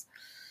business,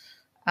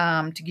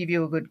 to give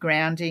you a good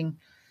grounding.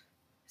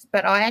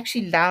 But I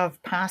actually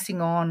love passing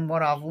on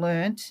what I've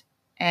learnt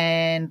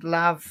and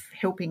love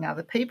helping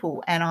other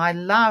people. And I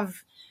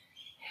love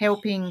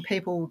helping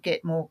people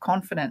get more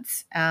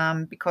confidence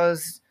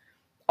because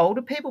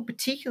older people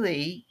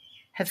particularly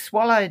have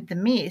swallowed the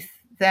myth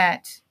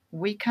that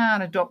we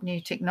can't adopt new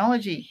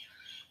technology.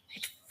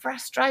 It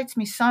frustrates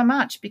me so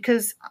much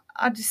because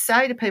I just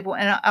say to people,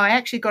 and I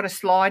actually got a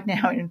slide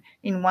now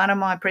in one of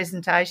my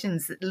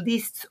presentations that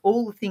lists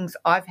all the things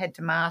I've had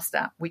to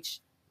master, which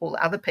all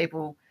other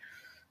people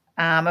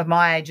of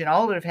my age and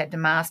older have had to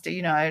master.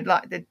 You know,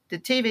 like the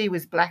TV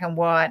was black and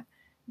white.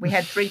 We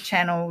had 3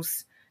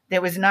 channels.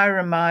 There was no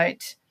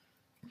remote.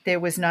 There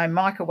was no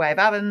microwave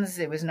ovens.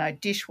 There was no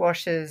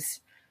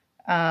dishwashers.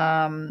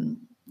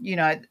 You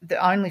know,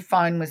 the only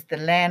phone was the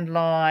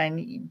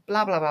landline,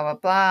 blah, blah, blah, blah,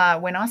 blah.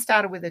 When I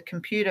started with a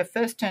computer,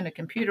 first turned a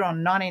computer on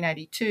in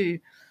 1982,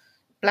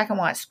 black and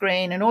white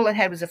screen, and all it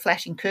had was a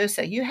flashing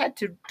cursor. You had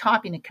to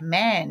type in a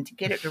command to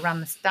get it to run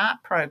the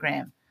start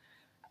program.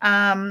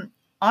 I'm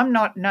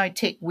not no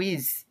tech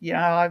whiz. You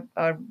know,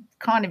 I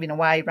kind of in a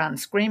way run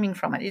screaming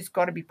from it. It's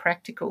got to be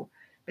practical.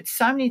 But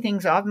so many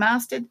things I've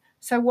mastered.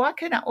 So why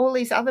can't all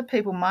these other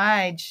people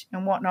my age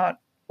and whatnot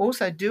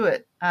also do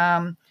it?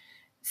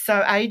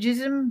 So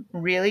ageism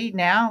really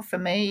now for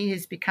me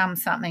has become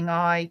something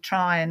I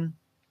try and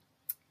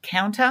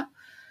counter,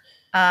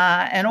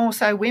 and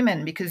also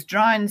women, because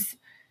drones,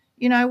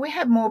 you know, we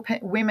have more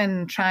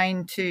women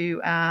trained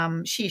to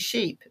shear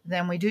sheep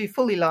than we do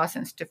fully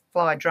licensed to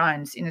fly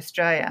drones in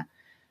Australia.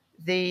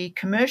 The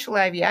commercial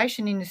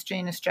aviation industry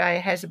in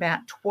Australia has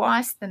about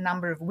twice the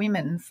number of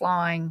women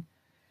flying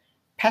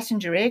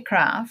passenger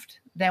aircraft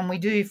than we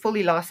do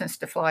fully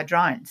licensed to fly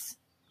drones.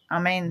 I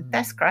mean,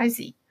 that's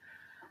crazy.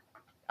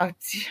 I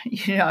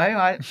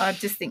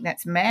just think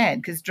that's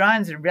mad because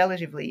drones are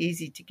relatively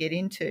easy to get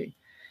into.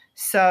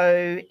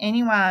 So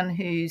anyone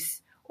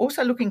who's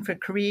also looking for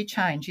career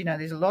change, you know,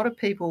 there's a lot of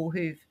people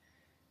who've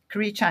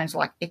career change,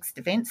 like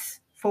ex-Defence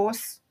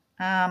Force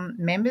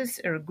members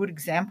are a good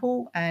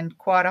example, and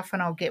quite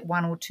often I'll get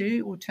 1 or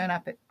 2 will turn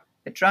up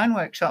at drone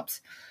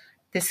workshops.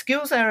 The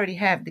skills they already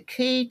have, the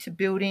key to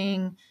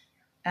building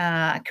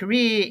a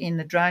career in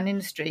the drone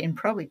industry and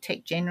probably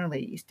tech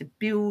generally is to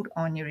build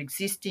on your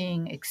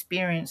existing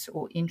experience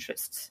or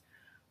interests.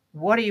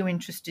 What are you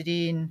interested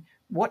in?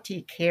 What do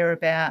you care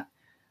about?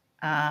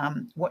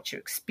 What's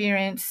your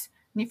experience?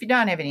 And if you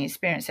don't have any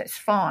experience, that's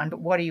fine, but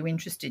what are you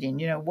interested in?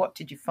 You know, what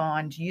did you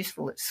find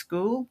useful at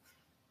school?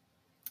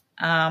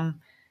 And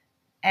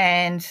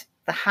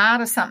the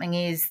harder something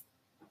is,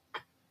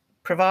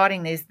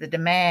 providing there's the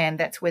demand,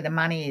 that's where the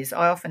money is.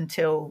 I often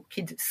tell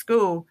kids at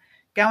school,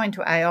 go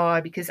into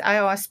AI because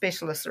AI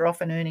specialists are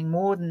often earning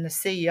more than the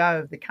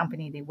CEO of the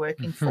company they're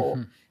working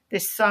for. They're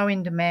so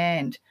in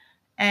demand.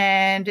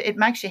 And it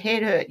makes your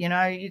head hurt, you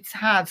know. It's a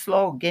hard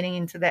slog getting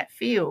into that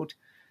field.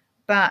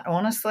 But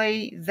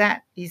honestly,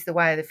 that is the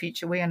way of the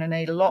future. We're going to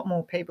need a lot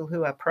more people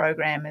who are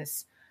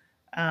programmers,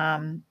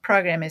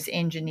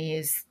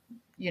 engineers,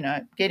 you know,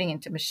 getting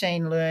into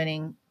machine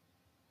learning,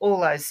 all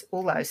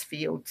those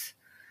fields.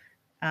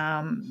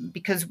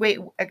 Because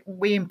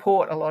we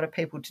import a lot of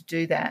people to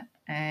do that,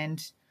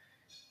 and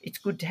it's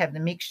good to have the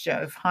mixture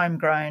of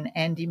homegrown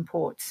and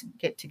imports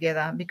get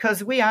together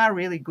because we are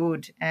really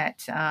good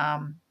at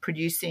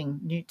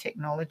producing new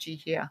technology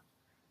here.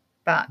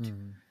 But,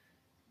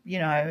 you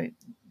know,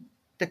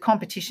 the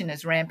competition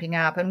is ramping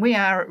up and we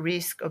are at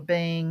risk of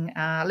being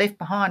left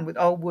behind with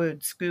old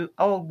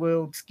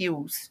world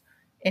skills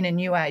in a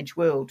new age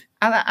world.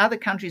 Other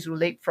countries will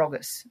leapfrog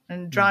us,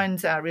 and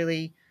drones are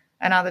really,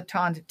 and other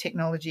kinds of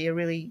technology are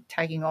really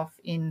taking off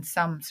in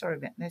some, sorry,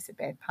 that's a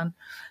bad pun,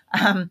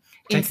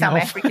 in some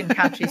African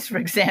countries, for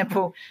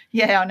example.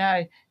 Yeah, I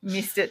know,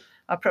 missed it.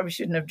 I probably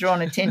shouldn't have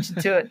drawn attention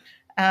to it.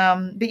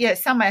 But yeah,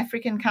 some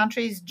African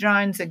countries,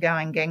 drones are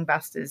going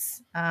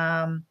gangbusters.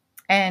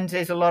 And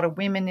there's a lot of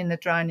women in the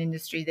drone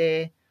industry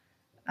there,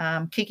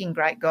 kicking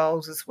great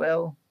goals as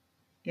well.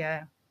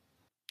 Yeah.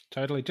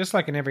 Totally. Just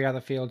like in every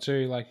other field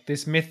too, like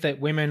this myth that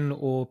women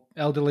or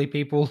elderly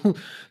people,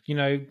 you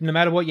know, no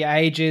matter what your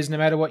age is, no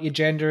matter what your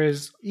gender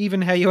is,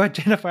 even how you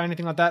identify,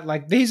 anything like that,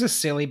 like these are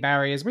silly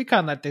barriers. We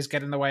can't let this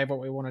get in the way of what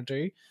we want to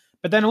do.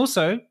 But then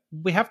also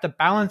we have to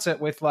balance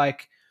it with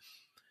like,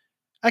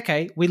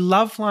 okay, we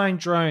love flying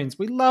drones.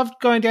 We love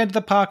going down to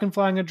the park and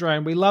flying a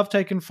drone. We love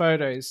taking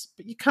photos,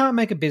 but you can't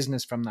make a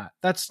business from that.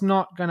 That's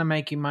not going to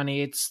make you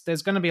money.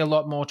 There's going to be a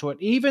lot more to it.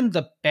 Even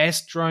the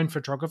best drone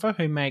photographer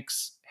who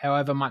makes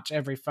however much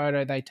every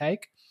photo they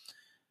take,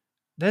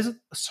 there's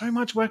so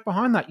much work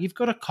behind that. You've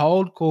got to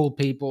cold call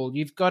people.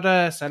 You've got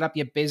to set up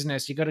your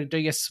business. You've got to do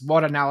your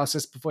SWOT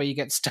analysis before you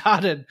get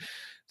started.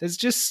 There's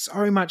just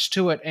so much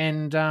to it.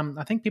 And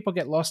I think people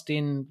get lost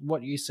in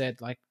what you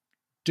said, like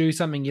do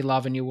something you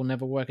love and you will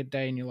never work a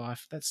day in your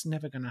life. That's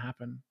never going to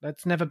happen.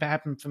 That's never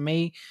happened for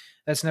me.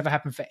 That's never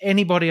happened for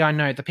anybody I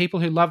know. The people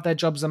who love their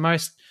jobs the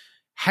most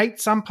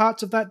hate some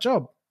parts of that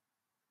job.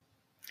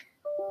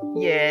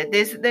 Yeah,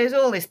 there's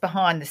all this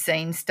behind the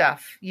scenes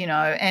stuff, you know,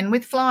 and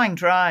with flying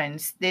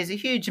drones, there's a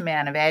huge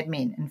amount of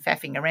admin and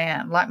faffing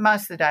around. Like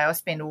most of the day, I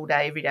spend all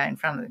day, every day in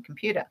front of the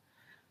computer.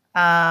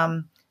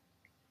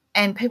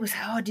 And people say,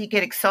 oh, do you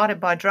get excited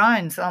by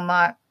drones? I'm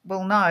like,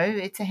 well, no,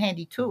 it's a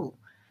handy tool.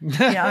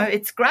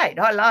 It's great.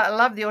 I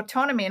love the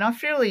autonomy, and I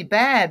feel really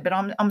bad, but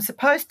I'm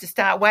supposed to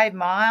start waving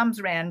my arms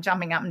around,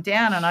 jumping up and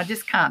down, and I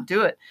just can't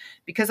do it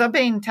because I've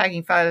been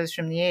taking photos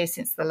from the air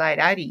since the late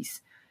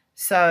 80s.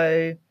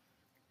 So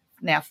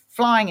now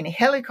flying in a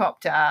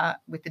helicopter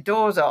with the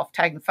doors off,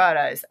 taking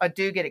photos, I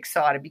do get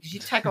excited because you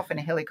take off in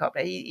a helicopter.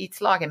 It's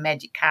like a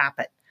magic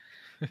carpet,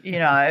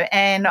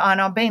 and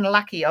I've been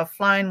lucky. I've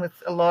flown with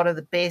a lot of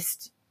the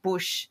best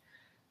bush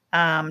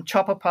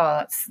chopper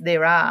pilots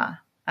there are.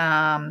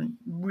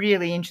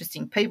 Really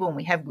interesting people, and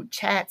we have good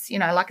chats,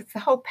 it's the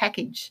whole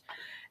package.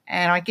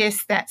 And I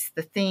guess that's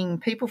the thing.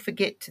 People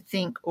forget to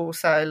think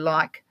also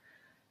like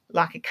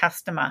a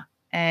customer.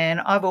 And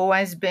I've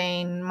always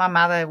been, my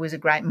mother was a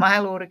great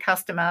mail order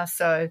customer.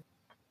 So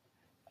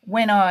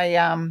when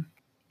I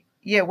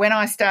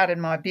started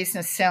my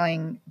business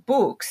selling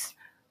books,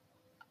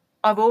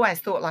 I've always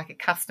thought like a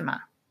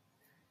customer.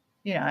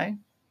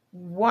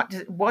 What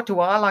do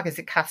I like as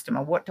a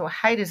customer? What do I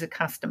hate as a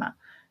customer?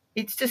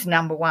 It's just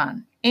number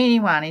one.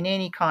 Anyone in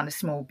any kind of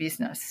small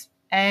business.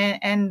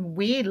 And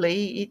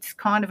weirdly, it's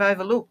kind of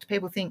overlooked.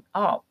 People think,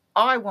 oh,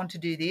 I want to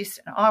do this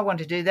and I want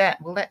to do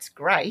that. Well, that's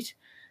great.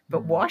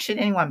 But why should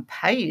anyone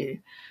pay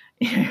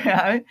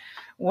you?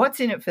 What's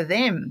in it for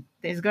them?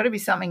 There's got to be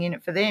something in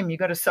it for them. You've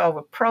got to solve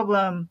a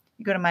problem.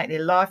 You've got to make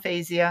their life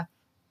easier.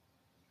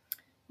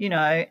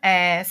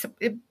 And so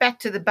back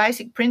to the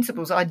basic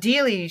principles.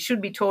 Ideally, you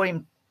should be taught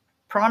in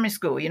primary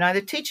school.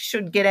 The teacher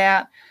should get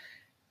out,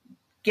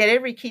 get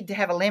every kid to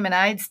have a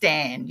lemonade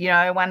stand,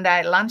 one day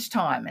at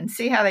lunchtime and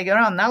see how they get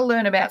on. They'll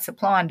learn about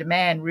supply and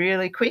demand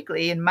really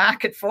quickly and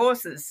market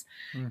forces.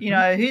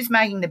 Mm-hmm. Who's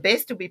making the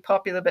best will be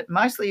popular, but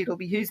mostly it'll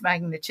be who's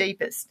making the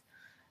cheapest.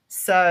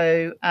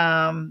 So,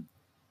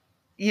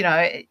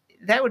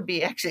 that would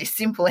be actually a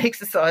simple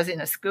exercise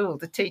in a school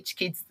to teach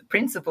kids the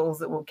principles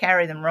that will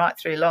carry them right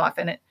through life.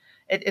 And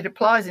it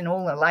applies in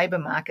all the labour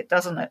market,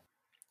 doesn't it?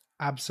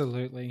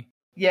 Absolutely.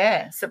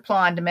 Yeah,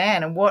 supply and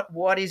demand, and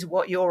what is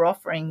what you're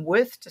offering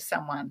worth to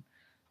someone.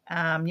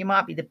 You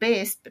might be the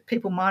best, but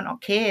people might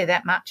not care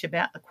that much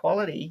about the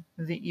quality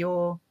that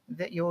you're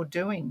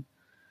doing.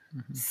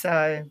 Mm-hmm.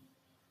 So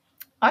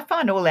I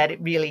find all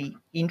that really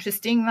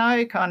interesting,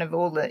 though, kind of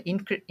all the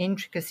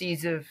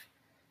intricacies of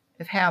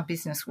how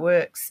business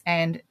works.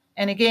 And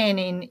again,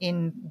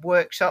 in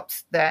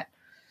workshops that,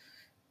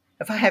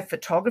 if I have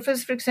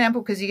photographers, for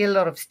example, because you get a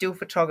lot of still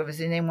photographers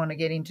and then want to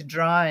get into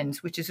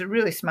drones, which is a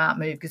really smart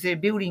move because they're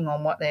building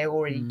on what they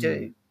already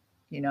do,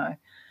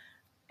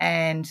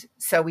 And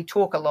so we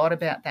talk a lot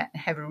about that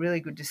and have a really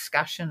good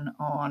discussion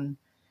on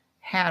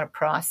how to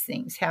price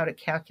things, how to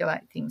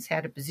calculate things, how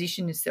to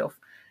position yourself.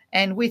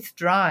 And with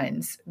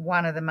drones,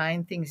 one of the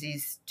main things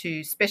is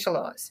to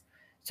specialise.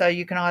 So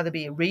you can either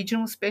be a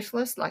regional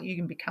specialist, like you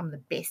can become the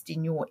best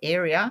in your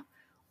area,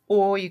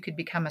 or you could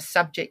become a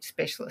subject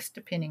specialist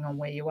depending on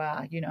where you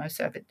are,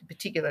 so if it's a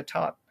particular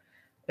type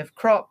of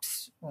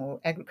crops or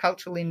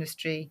agricultural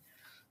industry,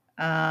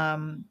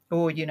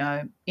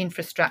 or,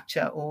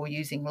 infrastructure, or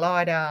using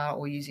LiDAR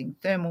or using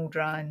thermal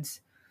drones,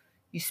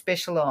 you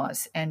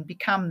specialise and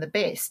become the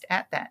best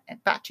at that.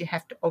 But you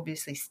have to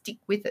obviously stick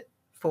with it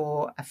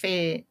for a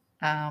fair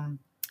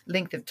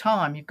length of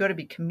time. You've got to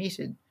be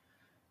committed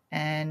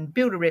and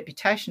build a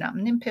reputation up,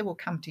 and then people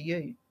come to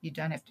you. You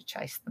don't have to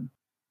chase them.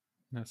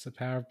 That's the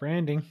power of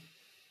branding.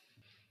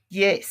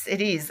 Yes,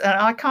 it is. And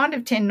I kind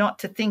of tend not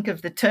to think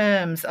of the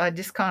terms. I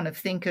just kind of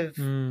think of,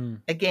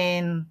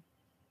 again,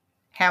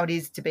 how it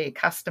is to be a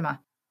customer.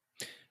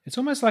 It's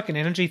almost like an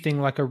energy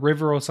thing, like a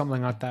river or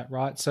something like that,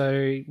 right?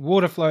 So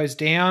water flows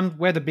down.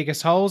 Where the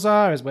biggest holes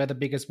are is where the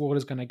biggest water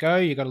is going to go.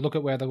 You've got to look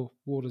at where the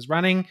water's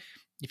running.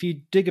 If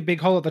you dig a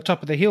big hole at the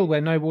top of the hill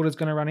where no water's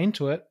going to run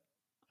into it,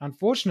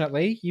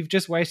 unfortunately, you've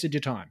just wasted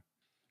your time.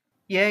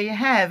 Yeah, you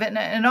have. And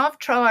I've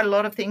tried a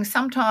lot of things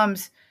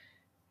sometimes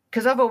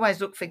because I've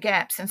always looked for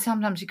gaps, and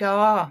sometimes you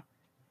go, oh,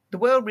 the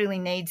world really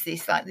needs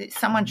this. Like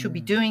someone should be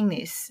doing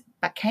this,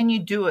 but can you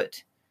do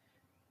it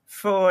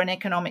for an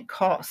economic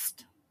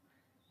cost?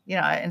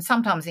 And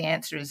sometimes the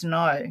answer is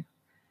no.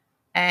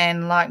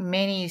 And like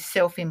many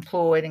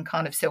self-employed and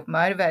kind of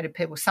self-motivated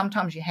people,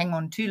 sometimes you hang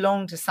on too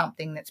long to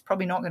something that's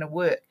probably not going to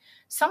work.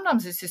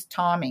 Sometimes it's just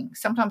timing.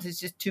 Sometimes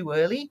it's just too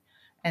early,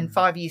 and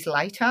 5 years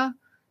later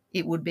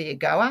it would be a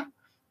goer.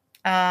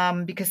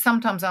 Because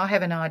sometimes I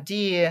have an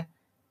idea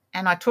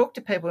and I talk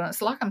to people and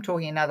it's like I'm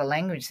talking another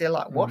language. They're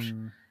like, what?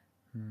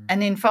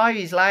 And then 5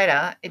 years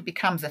later, it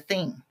becomes a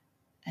thing.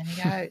 And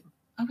you go,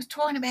 I was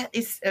talking about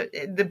this.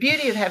 The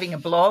beauty of having a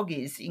blog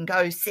is you can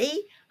go,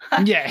 see,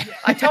 yeah,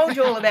 I told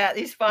you all about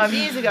this 5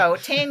 years ago or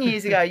 10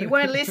 years ago. You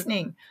weren't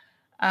listening.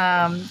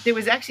 There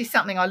was actually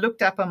something I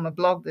looked up on my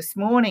blog this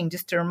morning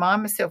just to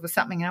remind myself of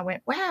something. And I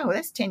went, wow,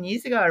 that's 10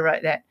 years ago I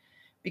wrote that.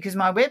 Because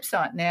my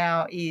website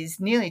now is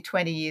nearly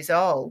 20 years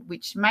old,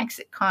 which makes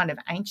it kind of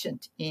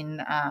ancient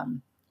in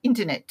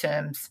internet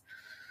terms.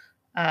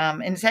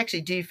 And it's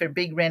actually due for a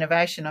big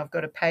renovation. I've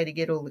got to pay to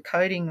get all the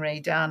coding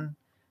redone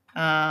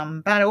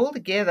But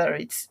altogether,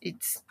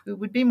 it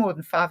would be more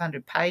than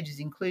 500 pages,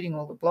 including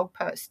all the blog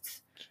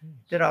posts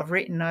that I've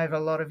written over a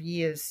lot of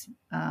years.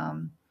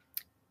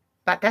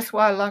 But that's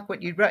why I like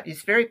what you wrote.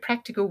 It's very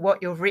practical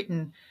what you've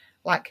written.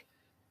 Like,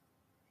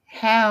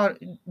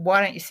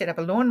 why don't you set up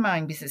a lawn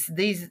mowing business?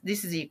 This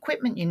is the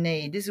equipment you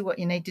need. This is what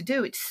you need to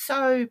do. It's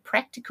so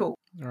practical.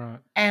 Right.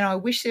 And I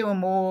wish there were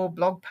more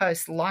blog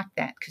posts like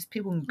that, because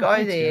people can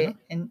go there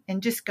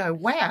and just go,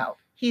 wow,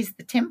 here's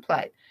the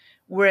template.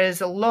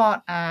 Whereas a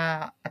lot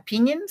are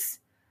opinions,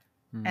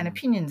 and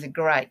opinions are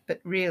great, but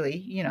really,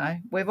 you know,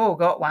 we've all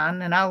got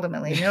one, and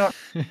ultimately not.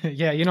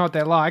 Yeah, you know what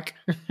they're like.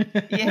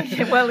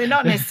 Yeah, well, they're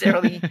not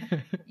necessarily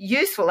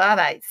useful, are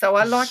they? So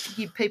I like to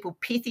give people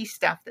pithy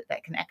stuff that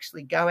they can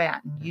actually go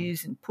out and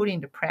use and put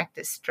into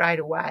practice straight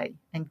away,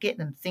 and get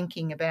them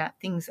thinking about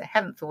things they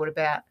haven't thought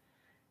about.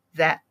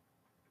 That,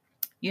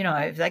 you know,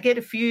 if they get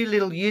a few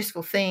little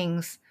useful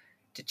things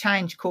to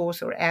change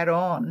course or add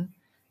on,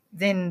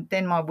 then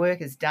my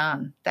work is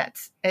done.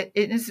 It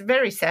is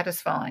very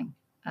satisfying,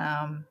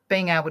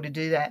 being able to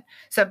do that.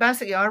 So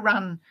basically, I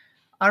run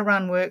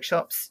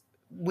workshops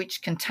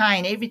which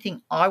contain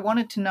everything I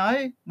wanted to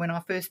know when I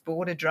first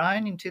bought a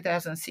drone in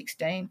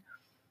 2016,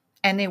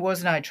 and there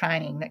was no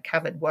training that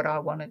covered what I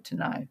wanted to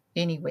know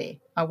anywhere.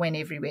 I went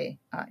everywhere.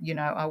 You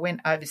know, I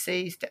went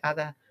overseas to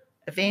other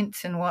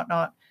events and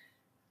whatnot,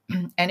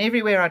 and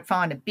everywhere I'd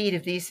find a bit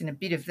of this and a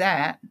bit of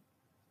that,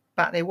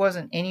 but there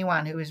wasn't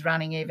anyone who was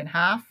running even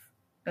half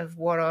of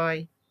what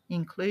I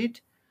include.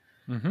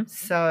 Mm-hmm.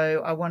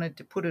 So I wanted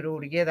to put it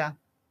all together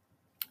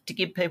to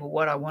give people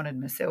what I wanted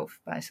myself,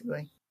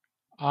 basically.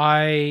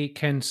 I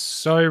can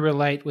so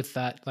relate with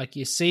that. Like,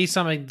 you see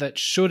something that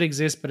should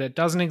exist, but it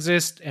doesn't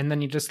exist, and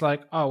then you're just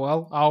like, oh,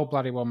 well, I'll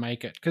bloody well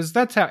make it. Because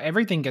that's how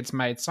everything gets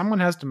made.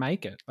 Someone has to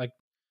make it. Like,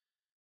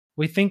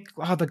 we think,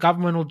 oh, the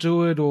government will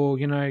do it, or,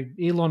 you know,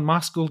 Elon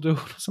Musk will do it,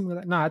 or something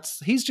like that. No,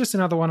 he's just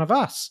another one of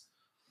us.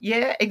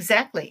 Yeah,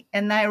 exactly.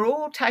 And they're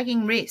all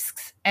taking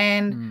risks.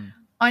 And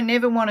I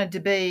never wanted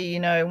to be, you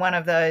know, one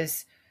of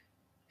those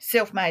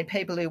self-made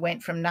people who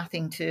went from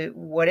nothing to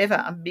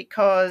whatever,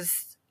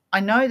 because I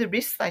know the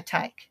risks they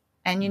take.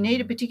 And you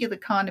need a particular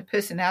kind of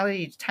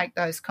personality to take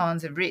those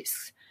kinds of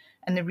risks.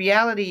 And the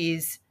reality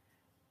is,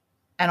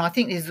 and I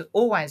think this has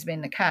always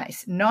been the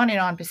case,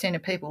 99%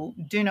 of people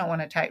do not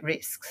want to take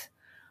risks.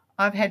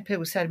 I've had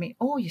people say to me,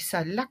 oh, you're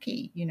so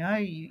lucky, you know,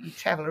 you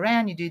travel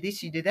around, you do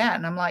this, you do that.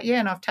 And I'm like, yeah,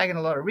 and I've taken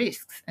a lot of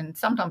risks. And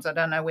sometimes I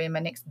don't know where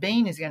my next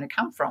bean is going to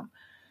come from.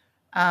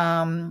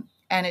 And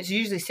it's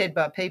usually said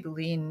by people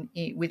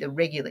with a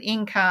regular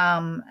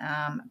income,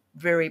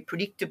 very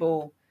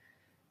predictable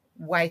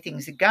way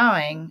things are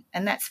going,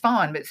 and that's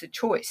fine, but it's a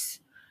choice.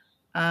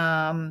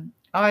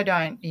 I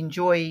don't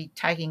enjoy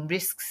taking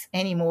risks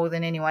any more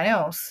than anyone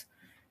else.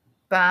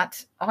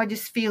 But I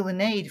just feel the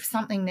need, if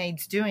something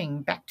needs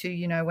doing, back to,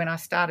 you know, when I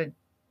started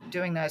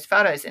doing those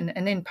photos, and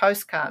then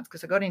postcards,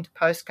 because I got into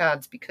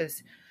postcards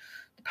because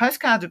the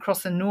postcards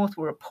across the north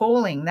were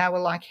appalling. They were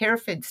like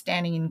Hereford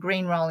standing in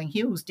green rolling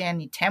hills down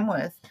near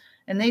Tamworth,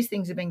 and these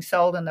things are being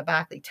sold on the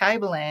Barkly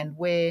Tableland,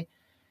 where,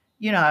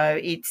 you know,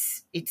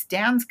 it's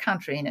Downs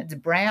country and it's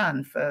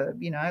brown for,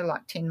 you know,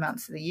 like 10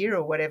 months of the year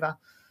or whatever,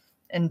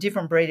 and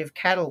different breed of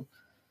cattle,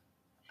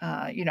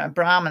 you know,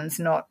 Brahmans,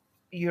 not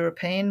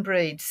European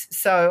breeds.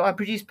 So I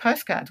produced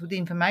postcards with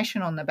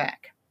information on the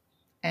back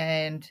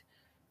and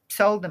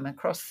sold them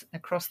across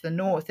the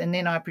north. And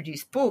then I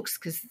produced books,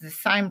 because the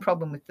same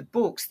problem with the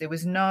books. There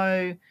was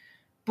no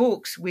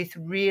books with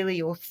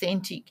really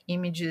authentic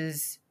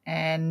images,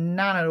 and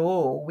none at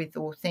all with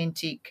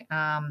authentic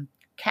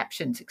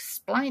captions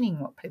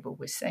explaining what people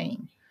were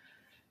seeing.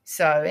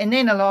 So, and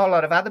then a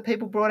lot of other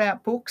people brought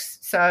out books.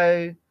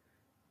 So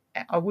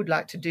I would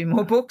like to do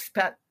more books,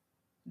 but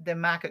the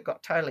market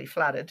got totally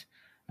flooded.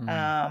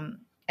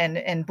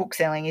 And book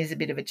selling is a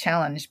bit of a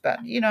challenge,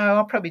 but, you know,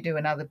 I'll probably do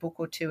another book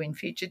or two in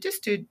future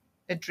just to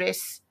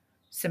address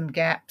some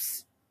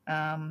gaps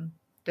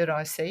that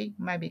I see,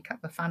 maybe a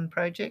couple of fun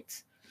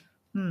projects.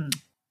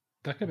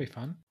 That could be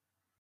fun.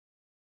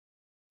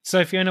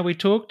 So, Fiona, we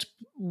talked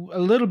a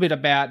little bit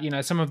about, you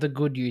know, some of the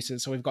good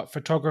uses. So we've got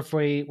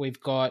photography, we've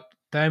got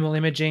thermal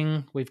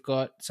imaging, we've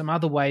got some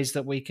other ways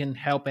that we can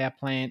help our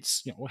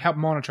plants, you know, help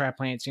monitor our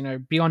plants, you know,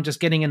 beyond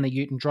just getting in the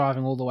ute and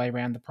driving all the way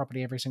around the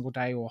property every single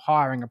day, or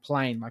hiring a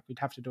plane like we'd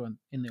have to do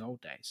in the old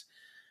days.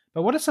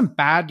 But what are some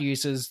bad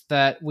uses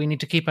that we need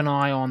to keep an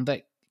eye on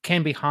that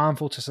can be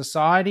harmful to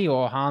society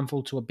or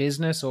harmful to a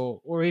business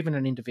or even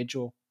an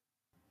individual?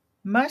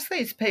 Mostly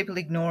it's people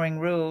ignoring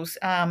rules.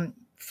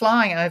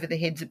 Flying over the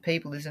heads of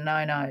people is a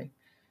no-no.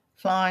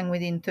 Flying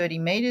within 30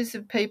 metres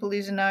of people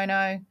is a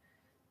no-no.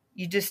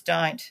 You just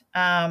don't.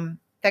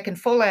 They can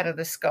fall out of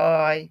the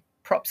sky.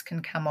 Props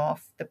can come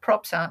off. The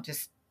props aren't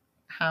just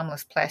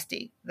harmless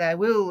plastic. They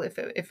will,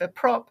 if a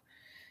prop,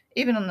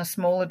 even on the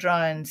smaller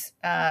drones,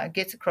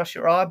 gets across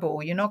your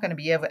eyeball, you're not going to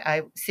be ever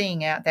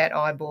seeing out that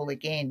eyeball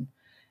again.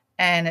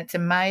 And it's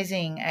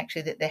amazing,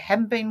 actually, that there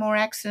haven't been more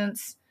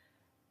accidents.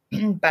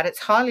 but it's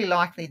highly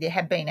likely there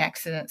have been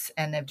accidents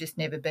and they've just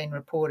never been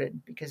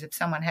reported, because if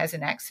someone has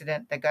an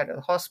accident, they go to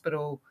the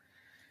hospital,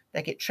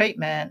 they get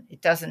treatment,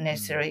 it doesn't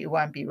necessarily, it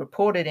won't be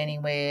reported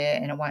anywhere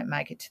and it won't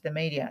make it to the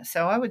media.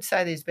 So I would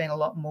say there's been a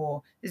lot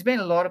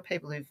of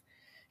people who've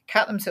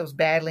cut themselves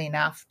badly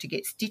enough to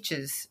get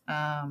stitches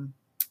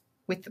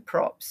with the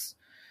props.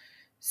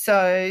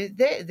 So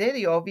they're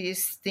the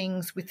obvious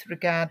things with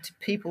regard to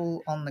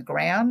people on the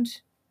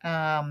ground.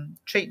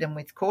 Treat them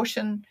with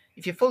caution.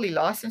 If you're fully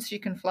licensed, you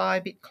can fly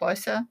a bit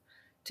closer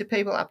to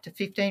people, up to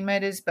 15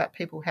 metres, but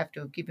people have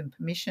to have given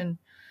permission.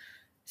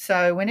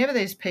 So whenever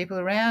there's people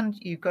around,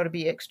 you've got to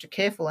be extra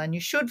careful, and you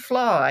should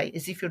fly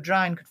as if your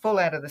drone could fall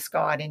out of the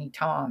sky at any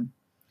time.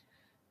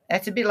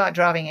 That's a bit like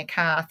driving a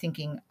car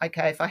thinking,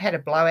 okay, if I had a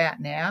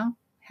blowout now,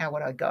 how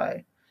would I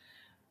go?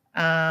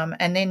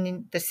 And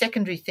then the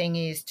secondary thing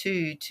is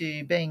to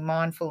being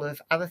mindful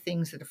of other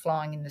things that are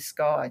flying in the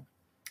sky.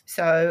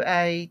 So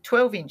a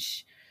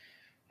 12-inch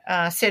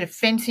set of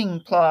fencing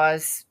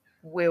pliers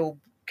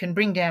can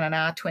bring down an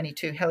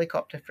R-22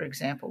 helicopter, for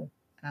example,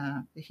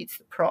 that hits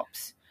the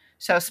props.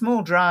 So a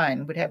small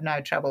drone would have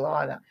no trouble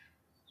either.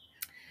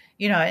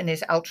 And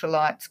there's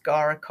ultralights,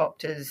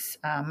 gyrocopters,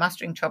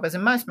 mustering choppers,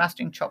 and most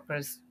mustering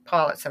choppers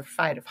pilots are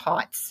afraid of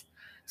heights.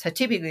 So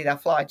typically they'll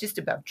fly just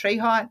above tree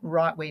height,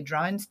 right where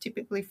drones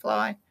typically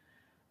fly.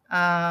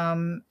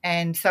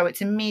 And so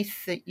it's a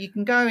myth that you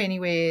can go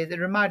anywhere, the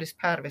remotest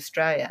part of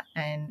Australia,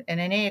 and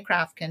an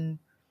aircraft can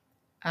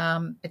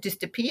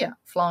just appear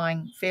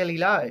flying fairly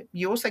low.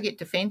 You also get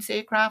defence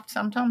aircraft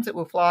sometimes that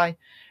will fly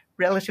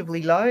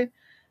relatively low.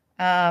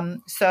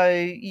 So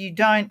you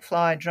don't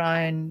fly a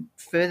drone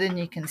further than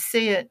you can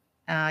see it.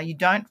 You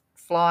don't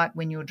fly it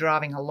when you're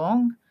driving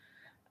along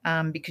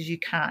because you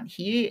can't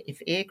hear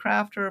if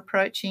aircraft are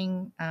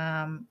approaching,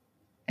 and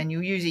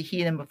you'll usually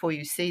hear them before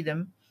you see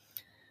them.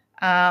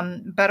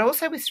 But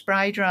also with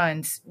spray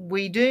drones,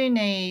 we do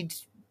need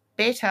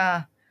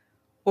better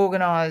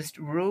organised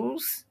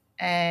rules,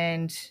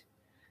 and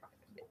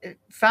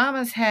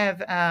farmers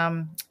have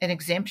an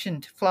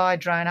exemption to fly a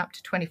drone up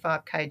to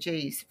 25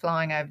 kgs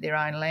flying over their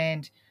own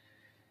land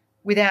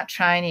without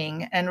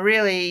training. And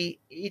really,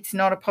 it's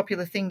not a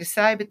popular thing to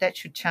say, but that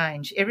should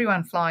change.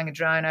 Everyone flying a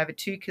drone over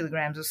 2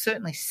 kilograms, or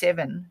certainly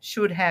 7,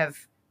 should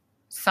have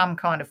some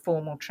kind of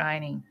formal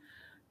training,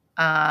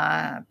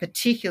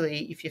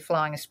 particularly if you're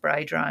flying a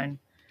spray drone.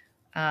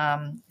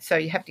 So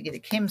you have to get a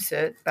chem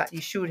cert, but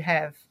you should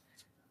have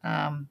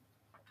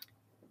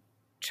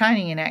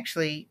training in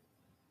actually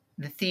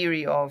the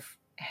theory of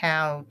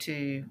how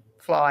to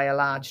fly a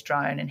large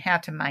drone and how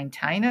to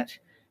maintain it,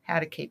 how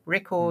to keep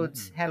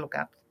records, how to look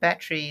up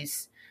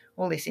batteries,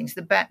 all these things.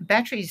 The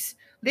batteries,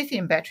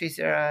 lithium batteries,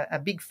 are a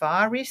big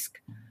fire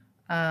risk.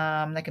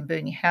 They can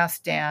burn your house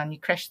down. You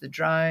crash the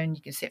drone,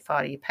 you can set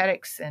fire to your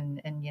paddocks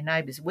and your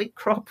neighbour's wheat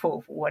crop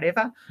or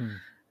whatever.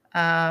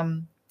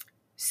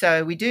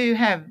 So we do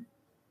have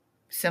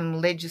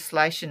some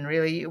legislation,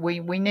 really.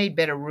 We need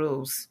better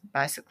rules,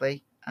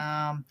 basically.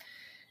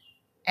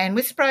 And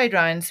with spray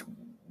drones,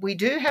 we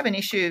do have an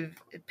issue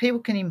of people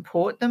can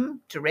import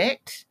them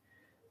direct.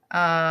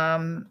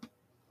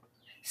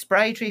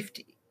 Spray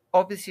drift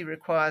obviously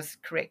requires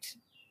correct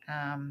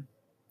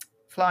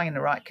flying in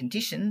the right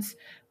conditions,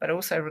 but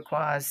also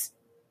requires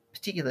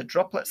particular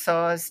droplet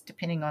size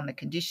depending on the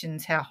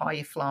conditions, how high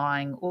you're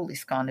flying, all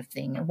this kind of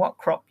thing, and what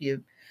crop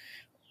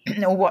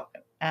or what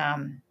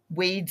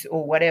weeds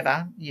or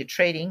whatever you're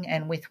treating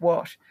and with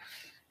what.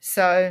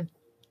 So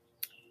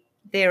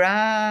there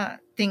are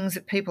things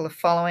that people are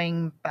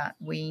following, but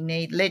we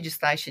need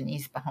legislation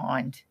is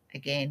behind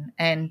again.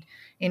 And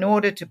in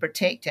order to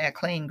protect our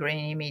clean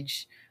green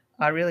image,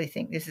 I really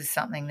think this is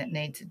something that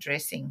needs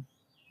addressing.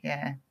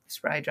 Yeah,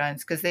 spray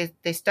drones, because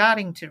they're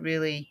starting to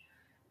really,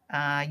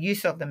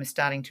 use of them is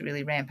starting to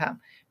really ramp up.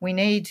 We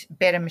need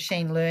better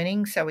machine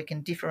learning so we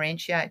can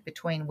differentiate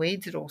between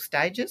weeds at all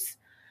stages,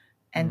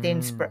 and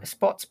then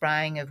spot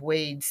spraying of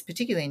weeds,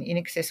 particularly in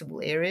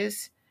inaccessible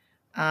areas,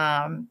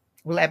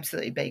 will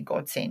absolutely be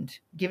godsend,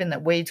 given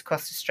that weeds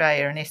cost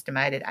Australia an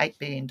estimated $8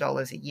 billion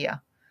a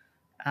year.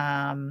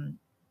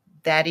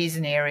 That is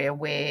an area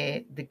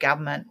where the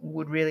government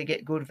would really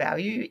get good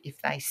value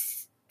if they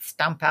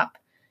stump up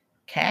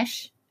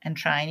cash and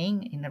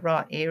training in the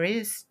right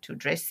areas to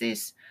address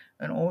this,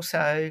 and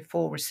also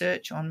for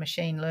research on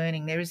machine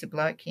learning. There is a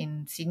bloke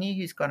in Sydney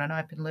who's got an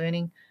open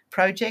learning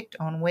project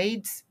on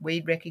weeds,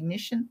 weed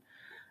recognition,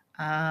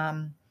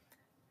 and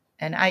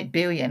 $8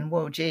 billion,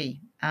 well,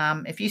 gee,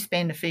 if you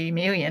spend a few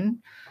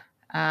million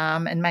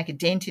and make a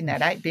dent in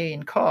that $8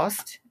 billion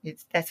cost,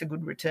 that's a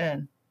good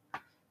return.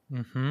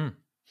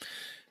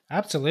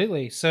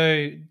 Absolutely.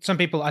 So some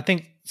people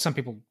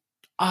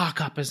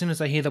arc up as soon as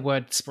they hear the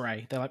word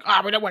spray. They're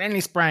like, we don't want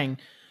any spraying.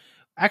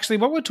 Actually,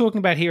 what we're talking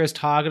about here is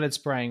targeted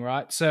spraying,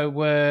 right? So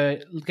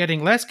we're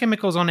getting less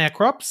chemicals on our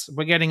crops.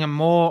 We're getting them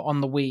more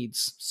on the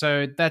weeds.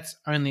 So that's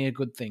only a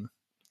good thing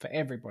for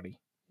everybody.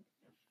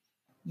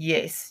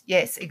 Yes,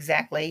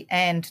 exactly.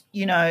 And,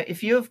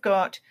 if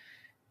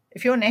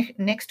you're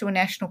next to a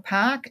national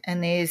park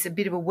and there's a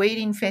bit of a weed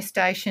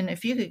infestation,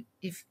 if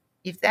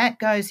if that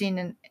goes in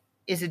and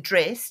is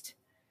addressed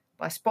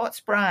by spot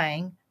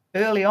spraying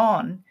early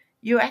on,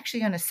 you're actually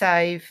going to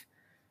save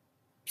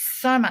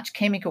so much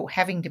chemical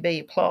having to be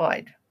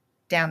applied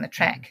down the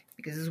track,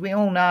 because as we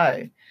all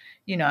know,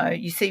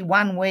 you see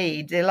one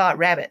weed, they're like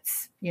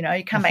rabbits. You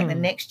come back the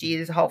next year,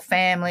 there's a whole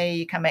family.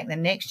 You come back the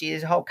next year,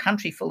 there's a whole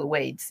country full of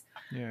weeds.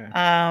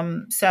 Yeah.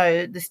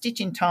 So the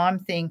stitch in time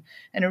thing,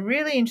 and a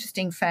really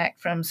interesting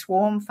fact from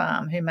Swarm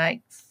Farm, who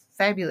make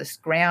fabulous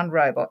ground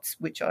robots,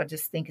 which I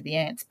just think are the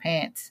ants'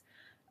 pants.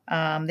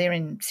 They're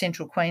in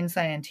central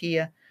Queensland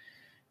here.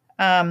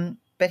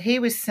 But he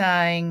was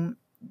saying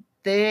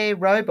their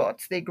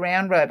robots, their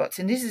ground robots,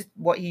 and this is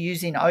what you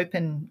use in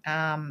open,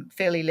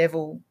 fairly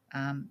level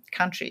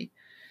country.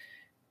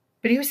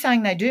 But he was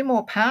saying they do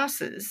more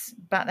passes,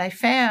 but they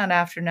found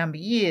after a number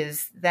of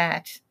years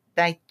that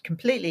they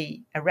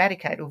completely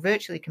eradicate, or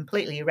virtually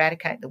completely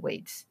eradicate, the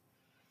weeds.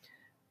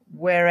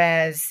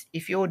 Whereas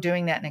if you're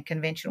doing that in a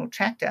conventional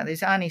tractor,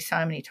 there's only so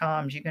many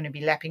times you're going to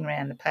be lapping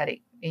around the paddock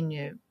in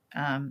your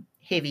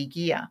heavy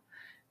gear,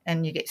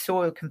 and you get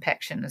soil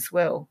compaction as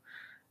well.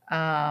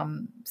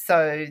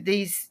 So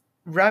these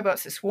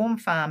robots that Swarm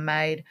Farm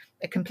made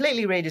are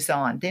completely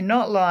redesigned. They're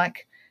not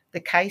like the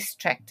case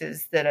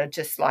tractors that are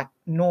just like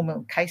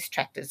normal case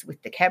tractors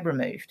with the cab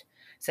removed.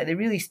 So they're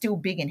really still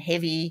big and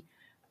heavy.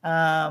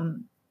 The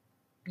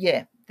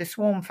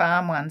Swarm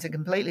Farm ones are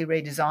completely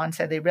redesigned,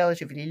 so they're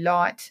relatively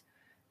light.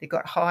 They've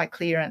got high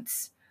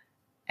clearance,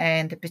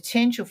 and the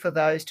potential for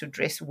those to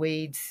address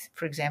weeds,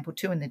 for example,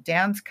 too, in the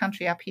Downs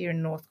country up here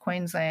in North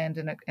Queensland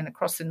and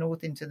across the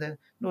north into the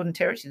Northern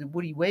Territory, the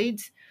woody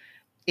weeds,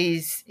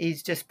 is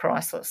just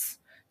priceless.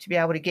 To be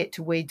able to get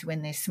to weeds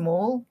when they're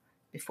small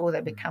before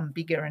they become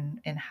bigger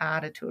and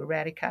harder to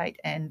eradicate,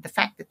 and the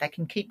fact that they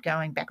can keep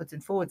going backwards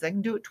and forwards, they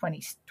can do it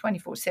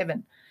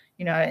 24/7,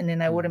 and then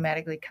they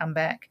automatically come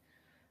back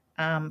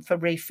for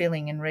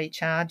refilling and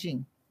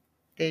recharging.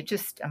 They're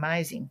just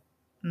amazing.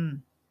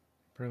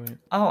 Brilliant.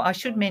 Oh, I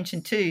should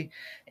mention too,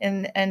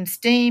 and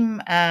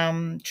steam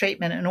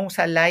treatment and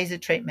also laser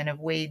treatment of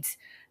weeds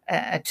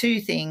are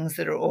two things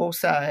that are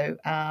also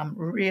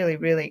really,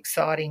 really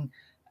exciting.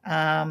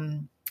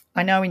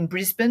 I know in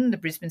Brisbane, the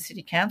Brisbane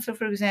City Council,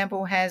 for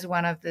example, has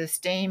one of the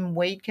steam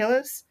weed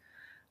killers.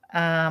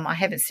 I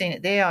haven't seen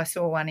it there. I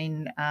saw one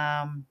in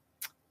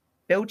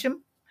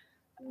Belgium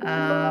in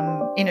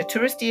a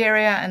touristy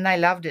area, and they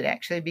loved it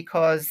actually,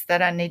 because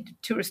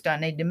tourists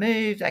don't need to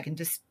move. They can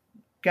just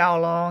go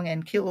along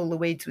and kill all the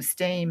weeds with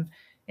steam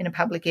in a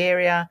public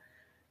area,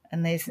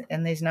 and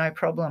there's no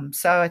problem.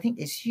 So I think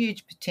there's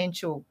huge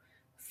potential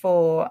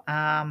for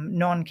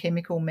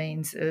non-chemical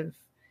means of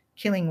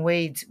killing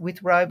weeds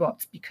with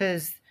robots,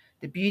 because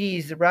the beauty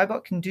is the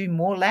robot can do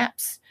more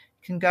laps,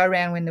 can go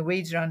around when the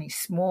weeds are only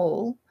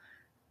small,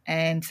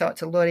 and so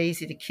it's a lot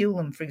easier to kill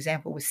them, for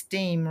example, with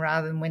steam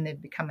rather than when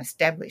they've become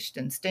established,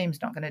 and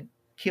steam's not going to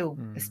kill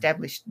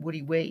established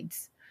woody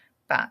weeds.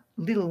 But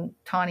little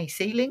tiny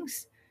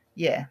seedlings,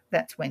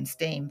 that's when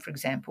steam, for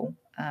example,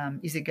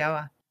 is a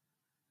goer.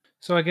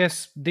 So I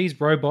guess these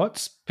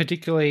robots,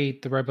 particularly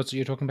the robots that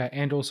you're talking about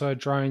and also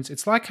drones,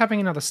 it's like having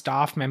another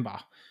staff member.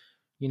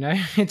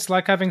 It's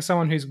like having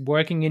someone who's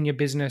working in your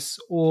business,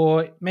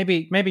 or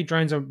maybe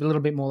drones are a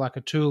little bit more like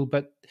a tool,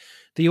 but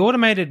the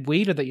automated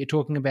weeder that you're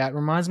talking about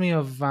reminds me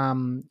of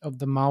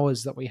the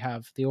mowers that we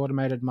have, the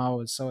automated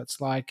mowers. So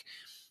it's like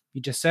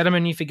you just set them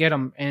and you forget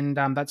them, and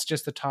that's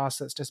just the task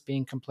that's just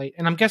being complete.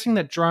 And I'm guessing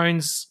that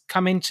drones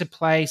come into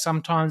play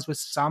sometimes with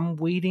some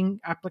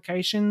weeding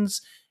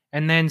applications,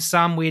 and then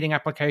some weeding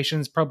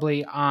applications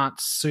probably aren't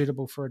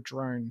suitable for a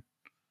drone.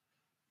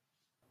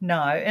 No,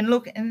 and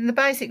look, and the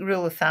basic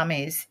rule of thumb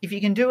is if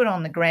you can do it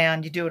on the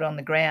ground, you do it on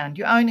the ground.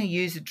 You only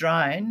use a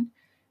drone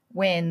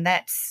when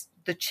that's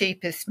the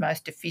cheapest,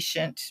 most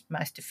efficient,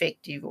 most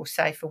effective or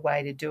safer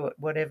way to do it,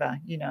 whatever.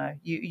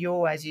 You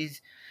always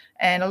use,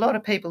 and a lot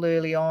of people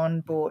early on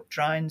bought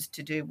drones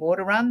to do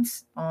water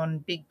runs on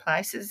big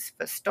places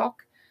for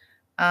stock.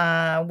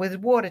 With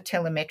water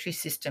telemetry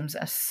systems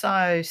are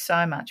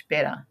so much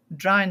better.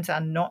 Drones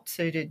are not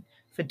suited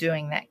for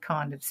doing that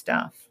kind of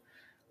stuff.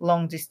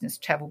 Long distance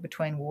travel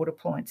between water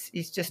points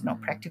is just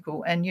not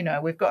practical. And,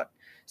 we've got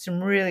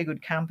some really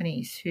good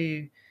companies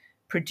who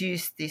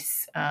produce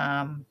this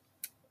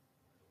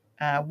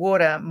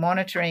water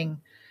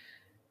monitoring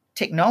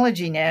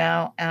technology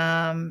now.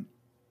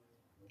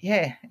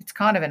 It's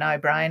kind of a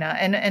no-brainer.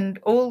 And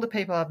all the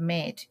people I've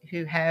met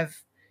who have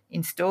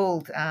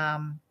installed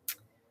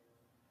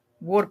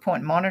water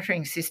point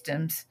monitoring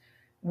systems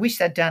wish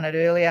they'd done it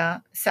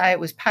earlier, say it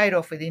was paid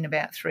off within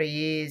about 3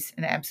 years,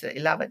 and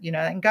absolutely love it,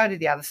 and go to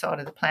the other side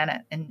of the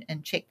planet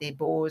and check their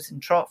bores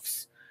and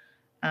troughs,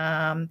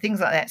 things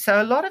like that.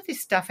 So a lot of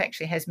this stuff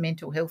actually has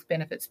mental health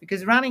benefits,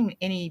 because running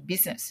any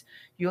business,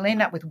 you'll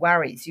end up with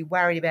worries. You're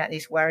worried about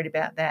this, worried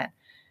about that.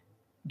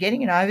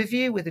 Getting an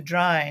overview with a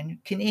drone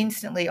can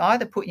instantly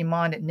either put your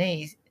mind at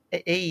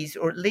ease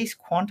or at least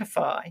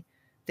quantify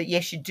that,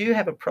 yes, you do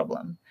have a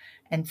problem.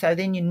 And so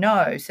then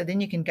so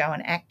then you can go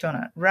and act on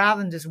it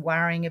rather than just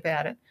worrying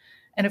about it.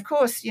 And of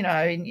course, you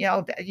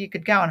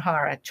could go and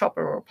hire a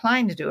chopper or a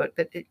plane to do it,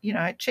 but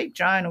a cheap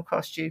drone will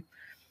cost you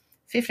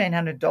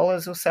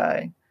 $1,500 or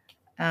so.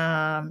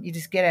 You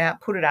just get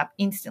out, put it up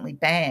instantly,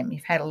 bam,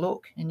 you've had a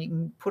look, and you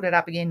can put it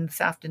up again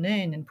this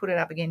afternoon and put it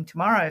up again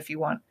tomorrow if you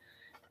want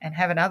and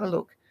have another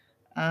look.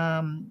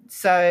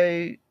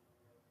 So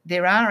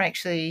there are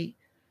actually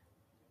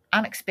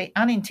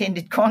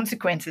unintended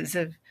consequences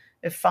of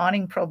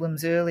finding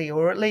problems early,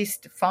 or at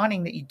least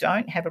finding that you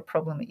don't have a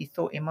problem that you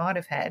thought you might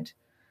have had.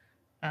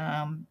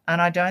 And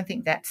I don't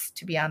think that's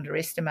to be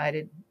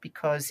underestimated,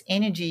 because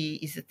energy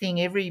is the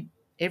thing.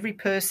 Every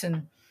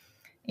person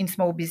in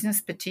small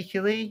business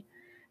particularly,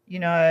 you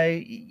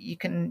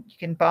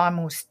can buy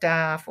more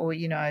staff, or,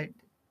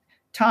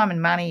 time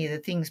and money are the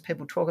things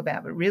people talk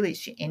about, but really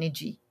it's your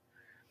energy.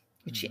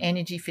 It's your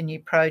energy for new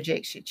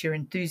projects. It's your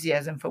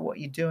enthusiasm for what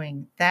you're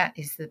doing. That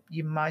is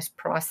your most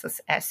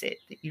priceless asset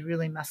that you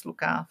really must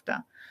look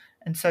after.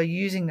 And so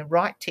using the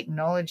right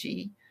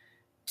technology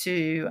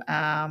to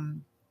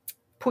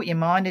put your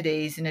mind at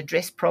ease and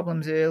address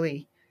problems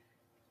early,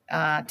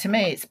 to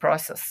me, it's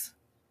priceless.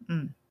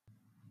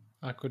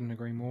 I couldn't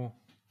agree more.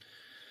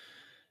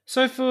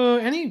 So for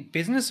any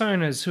business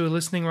owners who are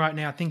listening right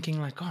now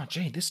thinking like, oh,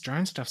 gee, this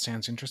drone stuff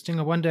sounds interesting.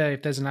 I wonder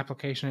if there's an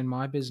application in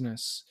my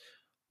business.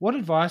 What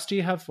advice do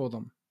you have for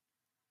them?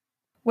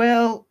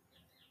 Well,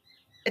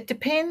 it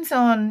depends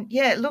on,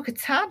 look,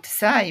 it's hard to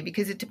say,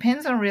 because it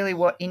depends on really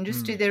what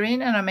industry they're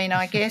in. And I mean,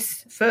 I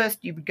guess first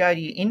you would go to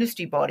your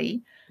industry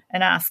body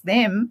and ask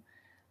them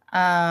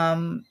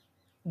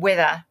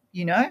whether,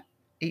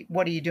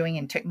 what are you doing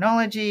in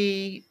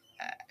technology?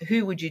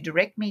 Who would you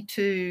direct me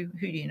to?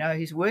 Who do you know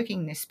who's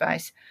working in this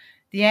space?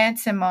 The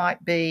answer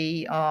might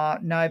be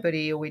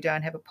nobody, or we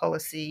don't have a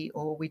policy,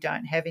 or we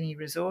don't have any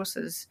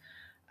resources.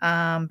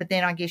 But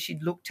then I guess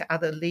you'd look to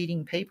other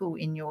leading people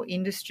in your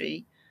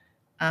industry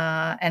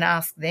and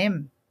ask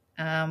them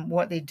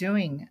what they're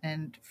doing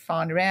and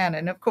find around.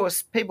 And, of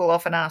course, people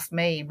often ask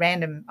me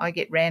I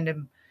get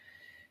random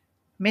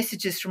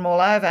messages from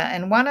all over.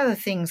 And one of the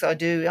things I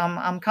do,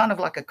 I'm kind of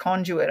like a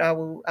conduit. I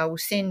will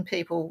send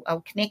people,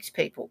 I'll connect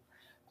people.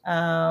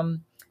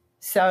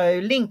 So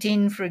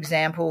LinkedIn, for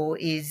example,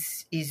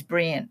 is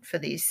brilliant for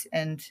this.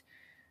 And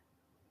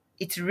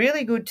it's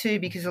really good too,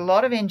 because a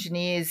lot of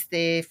engineers,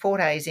 their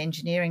forte is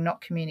engineering,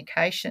 not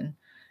communication.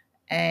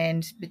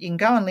 But you can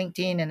go on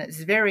LinkedIn and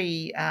it's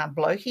very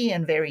blokey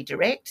and very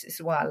direct. This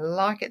is why I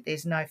like it.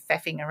 There's no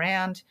faffing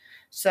around.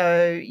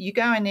 So you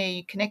go in there,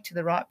 you connect to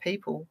the right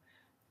people.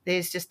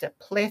 There's just a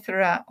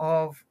plethora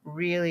of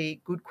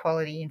really good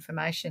quality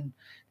information.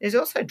 There's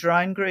also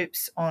drone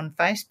groups on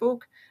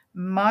Facebook.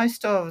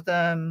 Most of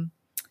them,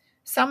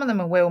 some of them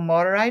are well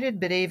moderated,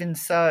 but even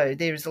so,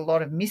 there is a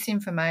lot of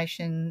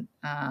misinformation,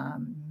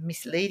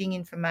 misleading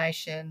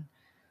information,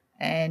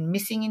 and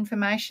missing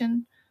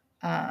information.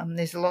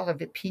 There's a lot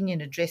of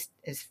opinion addressed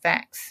as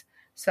facts.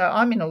 So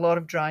I'm in a lot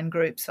of drone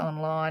groups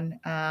online,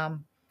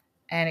 and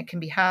it can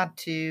be hard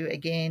to,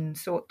 again,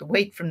 sort the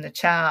wheat from the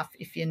chaff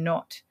if you're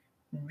not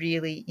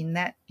really in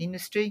that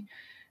industry.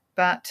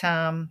 But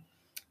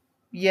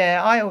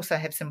I also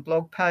have some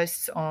blog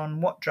posts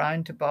on what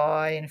drone to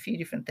buy and a few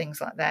different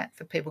things like that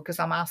for people, because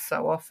I'm asked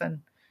so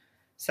often.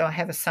 So I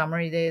have a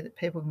summary there that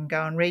people can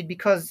go and read,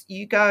 because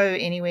you go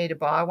anywhere to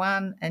buy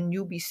one and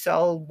you'll be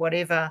sold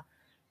whatever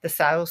the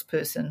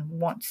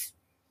salesperson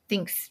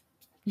thinks,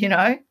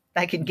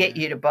 they can get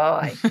you to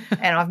buy.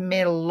 And I've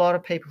met a lot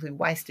of people who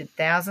wasted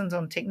thousands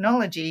on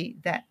technology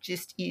that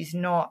just is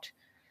not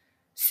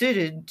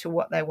suited to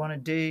what they want to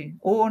do,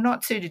 or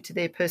not suited to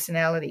their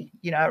personality.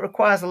 It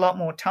requires a lot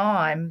more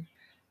time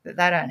that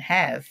they don't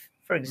have,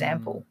 for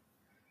example.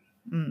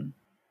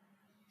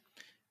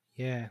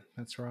 Yeah,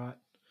 that's right.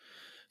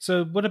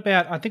 So what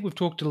about, I think we've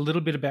talked a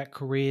little bit about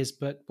careers,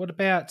 but what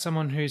about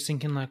someone who's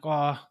thinking like,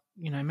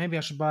 maybe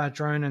I should buy a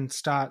drone and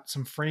start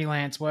some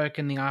freelance work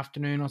in the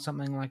afternoon or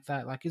something like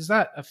that? Like, is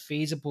that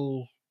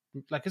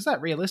is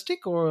that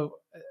realistic, or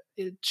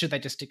should they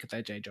just stick at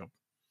their day job?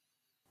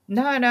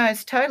 No,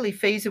 it's totally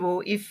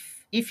feasible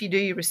if you do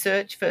your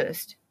research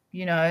first,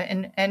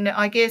 and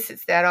I guess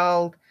it's that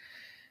old,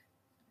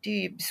 do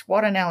you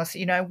SWOT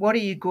analysis, what are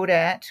you good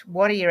at?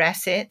 What are your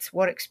assets?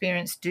 What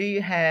experience do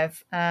you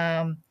have?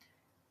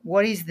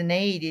 What is the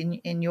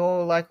need in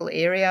your local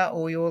area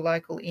or your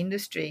local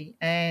industry?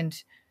 And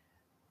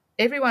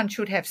everyone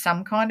should have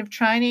some kind of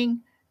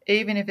training,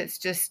 even if it's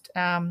just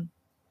a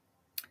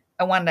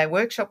one-day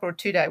workshop or a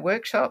two-day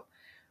workshop.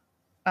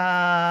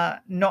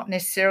 Not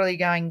necessarily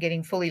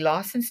getting fully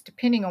licensed,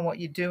 depending on what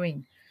you're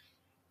doing.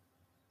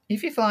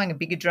 If you're flying a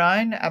bigger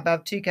drone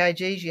above 2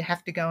 kgs, you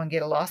have to go and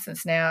get a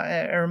license. Now,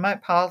 a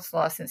remote pilot's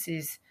license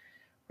is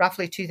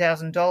roughly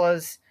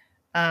 $2,000.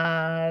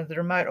 The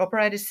remote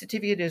operator's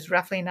certificate is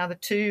roughly another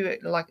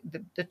 $2,000. Like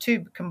the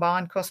two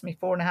combined cost me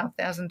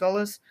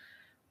 $4,500.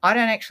 I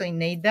don't actually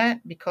need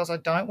that, because I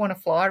don't want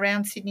to fly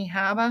around Sydney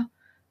Harbour,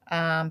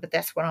 but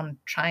that's what I'm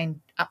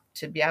trained up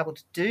to be able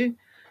to do.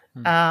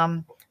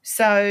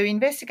 So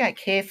investigate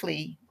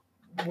carefully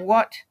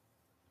what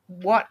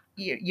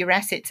your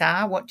assets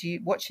are, what's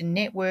your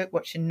network,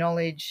 what's your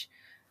knowledge,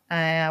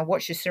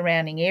 what's your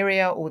surrounding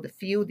area or the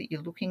field that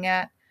you're looking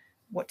at,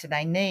 what do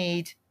they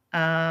need,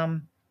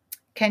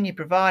 can you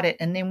provide it,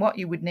 and then what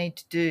you would need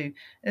to do.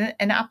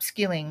 And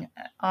upskilling,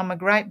 I'm a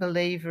great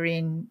believer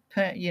in,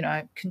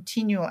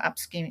 continual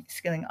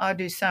upskilling. I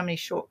do so many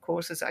short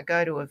courses. I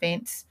go to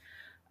events.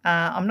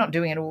 I'm not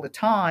doing it all the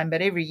time,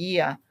 but every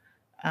year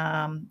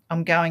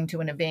I'm going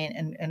to an event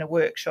and a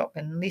workshop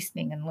and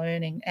listening and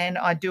learning. And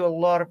I do a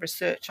lot of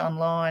research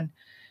online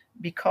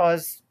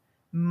because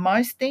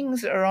most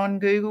things are on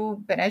Google.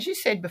 But as you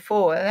said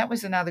before, that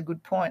was another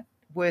good point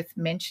worth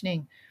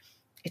mentioning.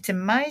 It's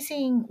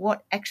amazing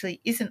what actually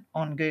isn't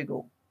on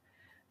Google.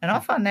 And I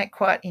find that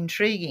quite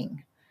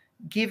intriguing,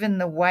 given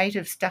the weight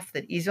of stuff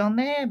that is on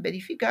there. But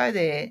if you go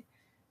there,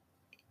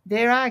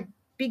 there are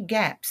big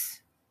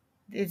gaps.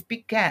 There's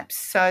big gaps.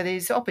 So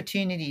there's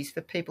opportunities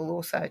for people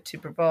also to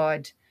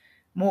provide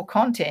more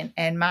content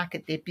and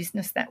market their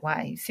business that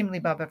way, simply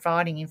by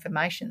providing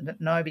information that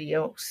nobody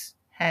else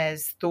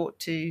has thought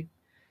to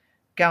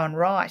go and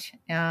write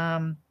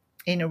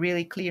in a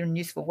really clear and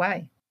useful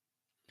way.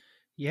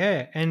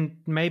 Yeah, and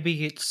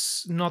maybe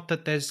it's not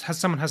that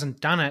someone hasn't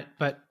done it,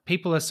 but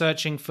people are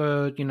searching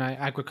for,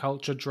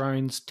 agriculture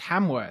drones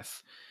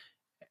Tamworth.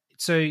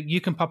 So you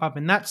can pop up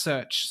in that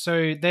search.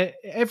 So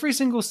every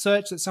single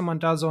search that someone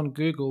does on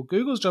Google,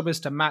 Google's job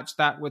is to match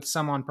that with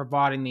someone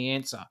providing the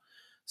answer.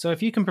 So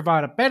if you can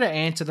provide a better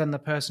answer than the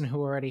person who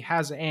already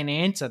has an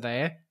answer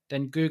there,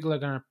 then Google are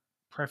going to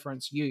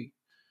preference you.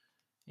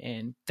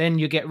 And then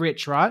you get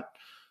rich, right?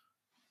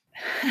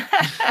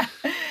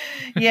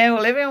 Yeah,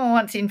 well, everyone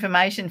wants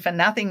information for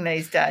nothing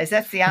these days.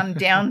 That's the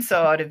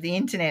downside of the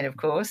internet, of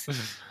course.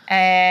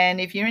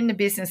 And if you're in the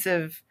business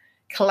of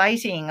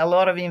collating a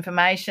lot of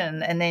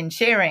information and then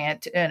sharing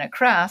it to earn a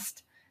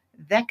crust,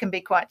 that can be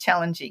quite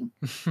challenging.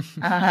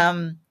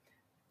 And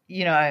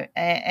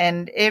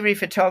every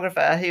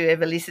photographer who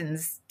ever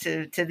listens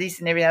to this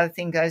and every other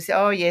thing goes,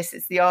 oh, yes,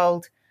 it's the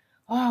old,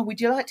 oh, would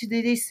you like to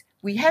do this?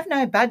 We have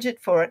no budget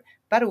for it,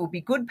 but it will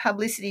be good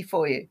publicity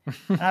for you.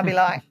 And I'll be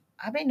like,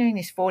 I've been doing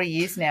this 40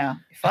 years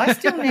now. If I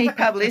still need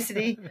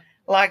publicity,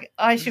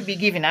 I should be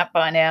giving up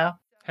by now.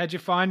 How'd you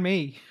find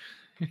me?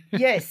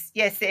 Yes.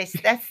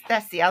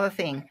 That's the other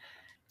thing.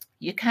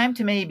 You came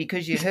to me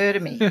because you heard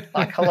of me,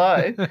 like,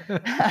 hello.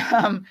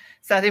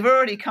 So they've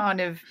already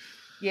kind of,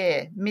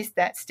 missed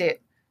that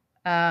step.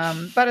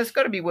 But it's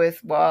got to be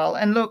worthwhile.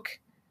 And look,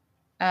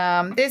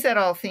 there's that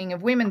old thing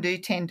of women do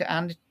tend to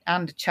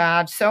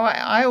undercharge. So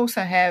I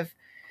also have,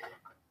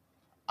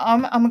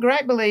 I'm a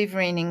great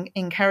believer in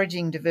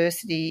encouraging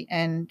diversity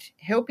and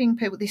helping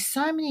people. There's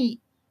so many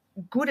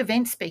good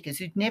event speakers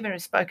who've never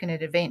spoken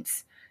at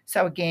events.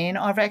 So again,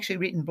 I've actually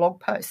written blog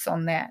posts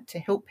on that to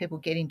help people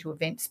get into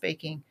event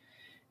speaking,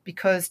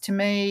 because to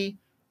me,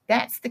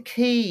 that's the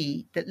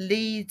key that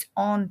leads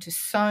on to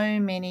so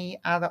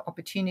many other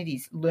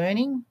opportunities.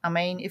 Learning, I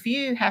mean, if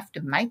you have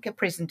to make a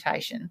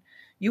presentation,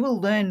 you will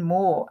learn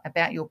more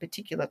about your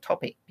particular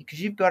topic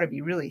because you've got to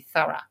be really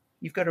thorough.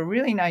 You've got to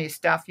really know your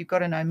stuff. You've got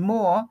to know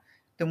more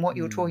than what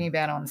you're talking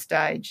about on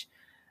stage.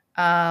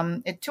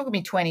 It took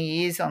me 20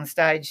 years on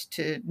stage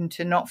to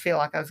not feel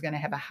like I was going to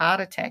have a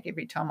heart attack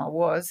every time I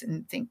was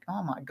and think,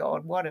 oh, my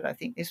God, why did I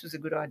think this was a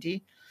good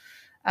idea?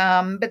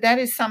 But that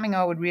is something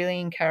I would really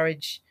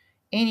encourage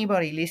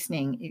anybody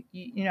listening.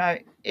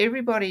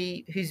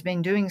 Everybody who's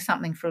been doing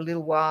something for a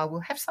little while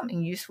will have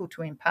something useful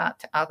to impart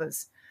to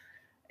others.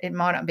 It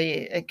might not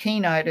be a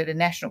keynote at a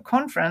national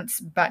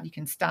conference, but you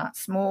can start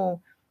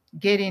small,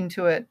 get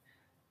into it,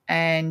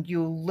 and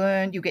you'll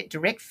learn. You'll get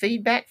direct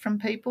feedback from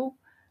people.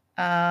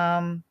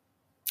 And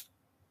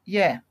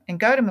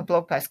go to my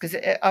blog post, because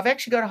I've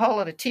actually got a whole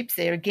lot of tips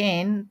there,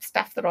 again,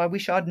 stuff that I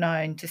wish I'd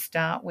known to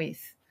start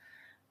with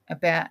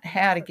about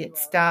how to get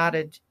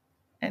started.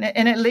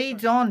 And it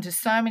leads on to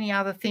so many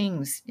other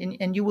things,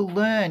 and you will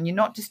learn. You're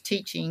not just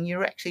teaching,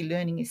 you're actually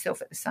learning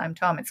yourself at the same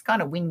time. It's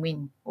kind of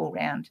win-win all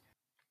round.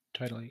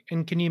 Totally.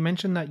 And can you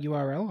mention that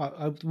URL?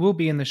 I will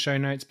be in the show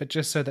notes, but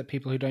just so that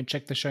people who don't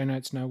check the show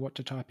notes know what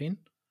to type in.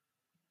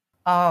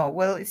 Oh,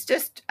 well, it's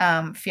just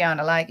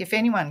Fiona Lake. If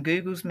anyone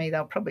Googles me,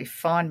 they'll probably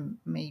find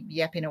me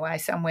yapping away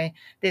somewhere.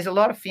 There's a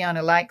lot of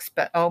Fiona Lakes,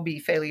 but I'll be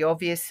fairly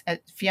obvious.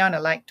 At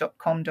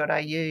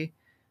fionalake.com.au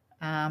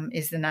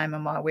is the name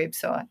of my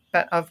website.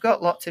 But I've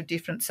got lots of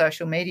different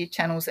social media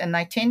channels, and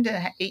they tend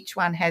to, each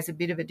one has a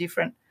bit of a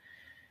different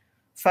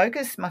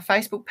focus. My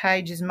Facebook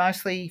page is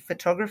mostly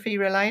photography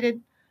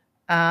related.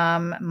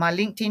 My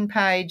LinkedIn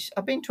page,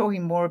 I've been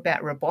talking more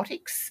about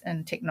robotics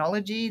and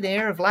technology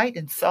there of late,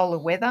 and solar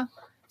weather.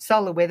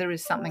 Solar weather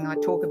is something I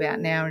talk about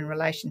now in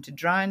relation to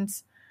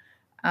drones.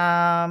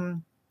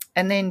 And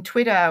then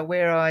Twitter,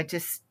 where I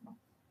just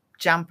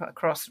jump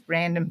across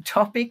random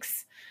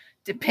topics,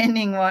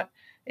 depending what,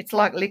 it's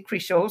like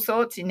licorice all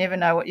sorts. You never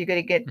know what you're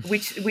going to get,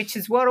 which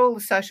is what all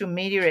the social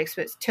media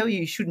experts tell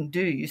you shouldn't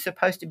do. You're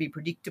supposed to be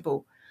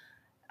predictable.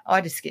 I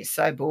just get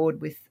so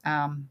bored with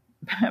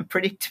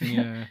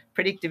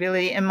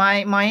predictability. And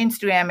my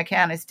Instagram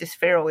account is just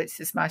feral. It's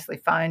just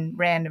mostly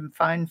random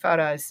phone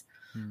photos.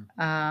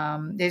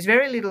 There's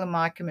very little of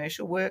my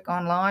commercial work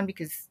online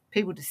because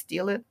people just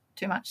steal it.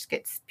 too much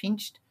gets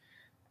pinched.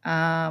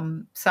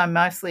 So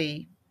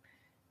mostly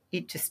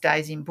it just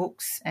stays in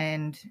books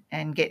and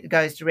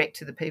goes direct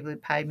to the people who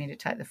paid me to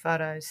take the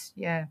photos.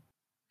 Yeah.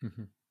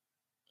 Mm-hmm.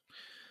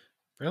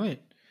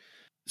 Brilliant.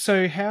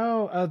 So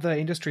how are the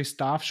industry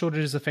staff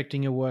shortages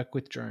affecting your work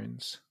with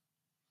drones?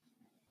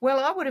 Well,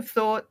 I would have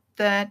thought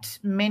that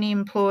many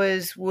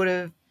employers would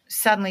have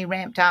suddenly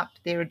ramped up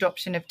their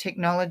adoption of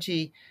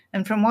technology.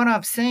 And from what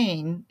I've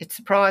seen, it's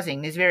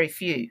surprising. There's very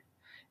few.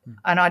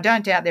 And I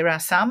don't doubt there are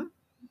some,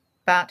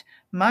 but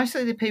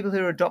mostly the people who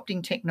are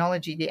adopting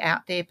technology, the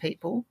out there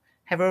people,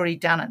 have already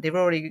done it.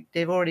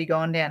 They've already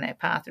gone down that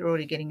path. They're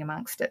already getting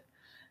amongst it.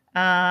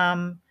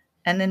 And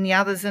then the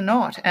others are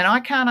not. And I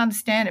can't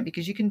understand it,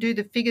 because you can do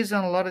the figures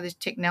on a lot of this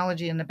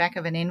technology in the back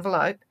of an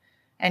envelope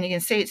and you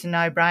can see it's a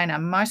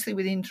no-brainer. Mostly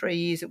within 3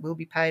 years it will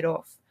be paid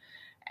off.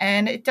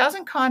 And it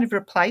doesn't kind of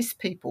replace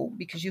people,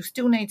 because you'll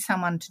still need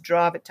someone to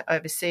drive it, to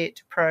oversee it,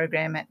 to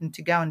program it, and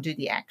to go and do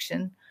the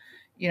action,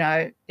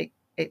 et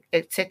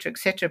cetera, et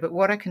cetera. But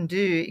what it can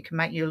do, it can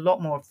make you a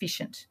lot more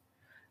efficient,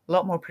 a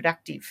lot more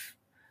productive.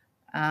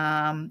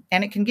 And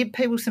it can give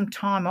people some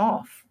time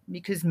off,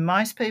 because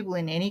most people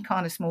in any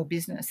kind of small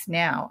business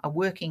now are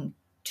working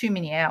too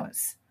many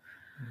hours,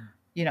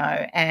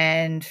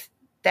 and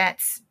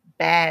that's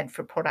bad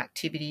for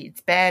productivity.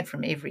 It's bad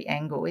from every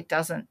angle. It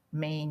doesn't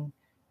mean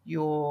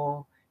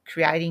you're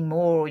creating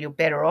more or you're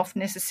better off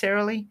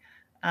necessarily.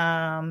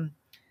 We're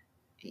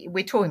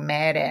talking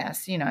mad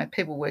hours,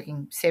 people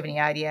working 70,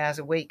 80 hours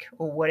a week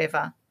or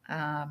whatever.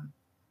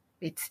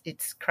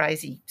 It's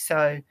crazy.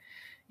 So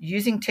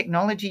using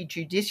technology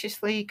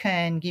judiciously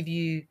can give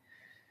you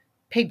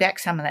peg back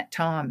some of that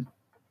time,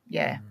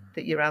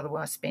 that you're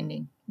otherwise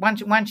spending.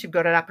 Once you've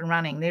got it up and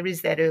running, there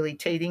is that early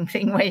teething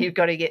thing where you've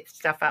got to get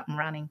stuff up and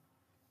running.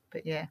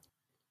 But yeah.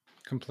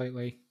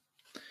 Completely.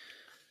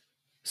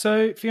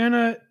 So,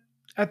 Fiona,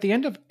 at the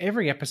end of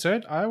every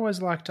episode, I always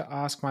like to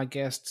ask my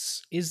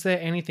guests, is there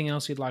anything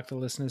else you'd like the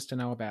listeners to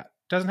know about?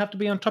 Doesn't have to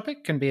be on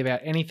topic, can be about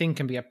anything,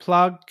 can be a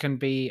plug, can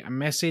be a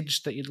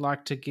message that you'd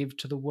like to give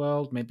to the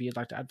world. Maybe you'd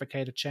like to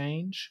advocate a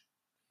change.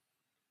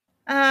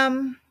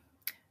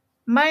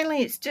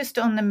 Mainly it's just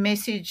on the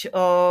message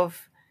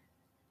of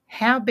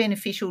how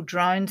beneficial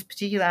drones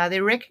particularly are.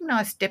 They're a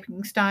recognised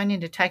stepping stone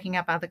into taking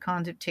up other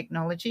kinds of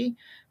technology.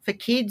 For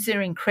kids,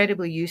 they're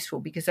incredibly useful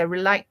because they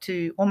relate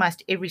to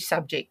almost every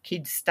subject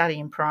kids study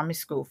in primary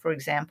school, for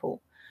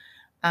example.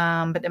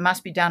 But they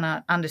must be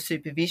done under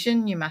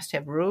supervision. You must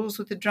have rules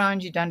with the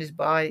drones. You don't just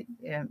buy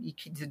your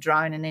kids a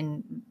drone and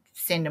then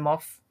send them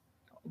off.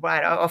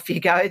 Right, off you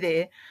go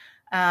there.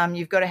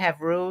 You've got to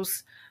have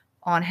rules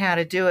on how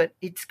to do it.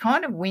 It's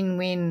kind of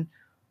win-win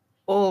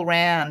all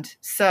round.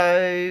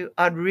 So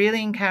I'd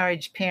really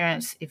encourage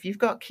parents, if you've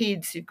got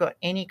kids who've got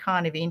any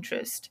kind of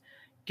interest,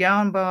 go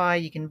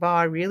and you can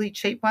buy really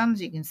cheap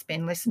ones. You can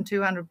spend less than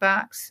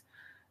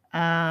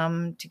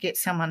 $200 to get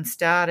someone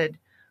started.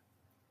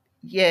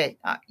 Yeah,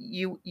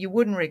 you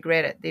wouldn't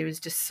regret it. There is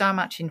just so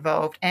much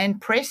involved.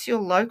 And press your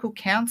local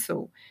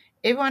council.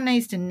 Everyone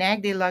needs to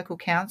nag their local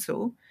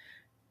council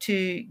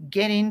to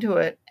get into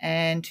it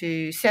and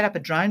to set up a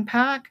drone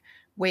park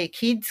where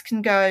kids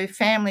can go,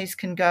 families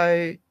can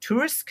go,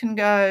 tourists can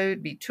go,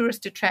 be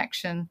tourist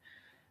attraction,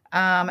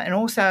 and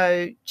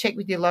also check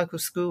with your local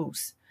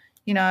schools.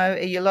 Are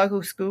your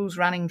local schools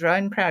running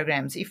drone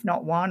programs? If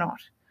not, why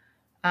not?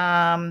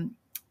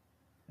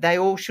 They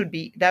all should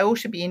be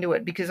into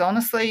it, because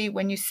honestly,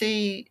 when you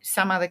see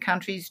some other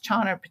countries,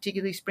 China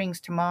particularly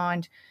springs to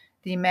mind,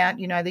 the amount,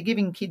 they're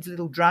giving kids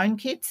little drone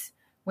kits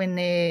when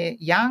they're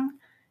young.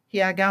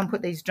 Here, go and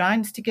put these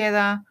drones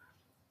together.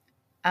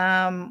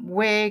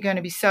 We're going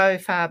to be so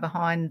far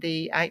behind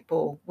the 8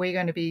 ball. We're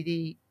going to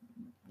be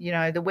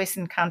the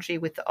Western country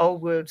with the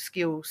old world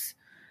skills,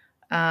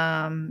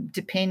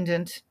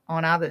 dependent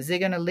on others. They're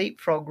going to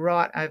leapfrog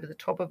right over the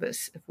top of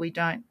us if we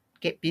don't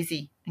get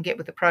busy and get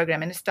with the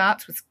program. And it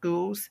starts with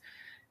schools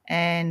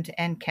and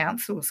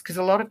councils, because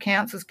a lot of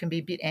councils can be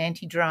a bit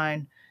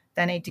anti-drone.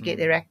 They need to get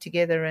their act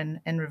together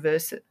and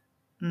reverse it.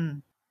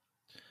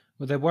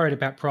 Well, they're worried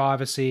about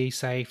privacy,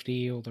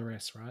 safety, all the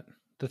rest, right?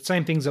 The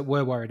same things that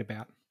we're worried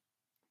about.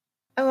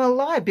 Oh, well,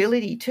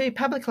 liability too,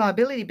 public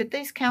liability. But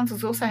these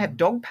councils also have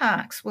dog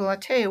parks. Well, I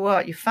tell you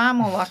what, you're far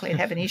more likely to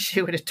have an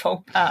issue at a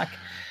dog park,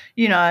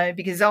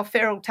 because old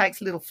Feral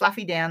takes little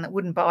Fluffy down that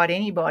wouldn't bite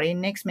anybody, and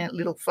next minute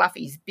little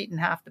Fluffy's bitten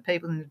half the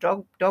people in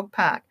the dog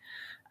park.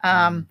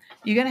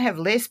 You're going to have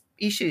less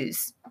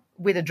issues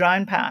with a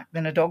drone park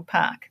than a dog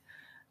park.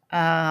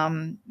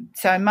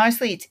 So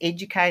mostly it's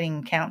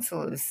educating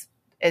councillors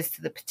as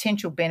to the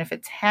potential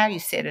benefits, how you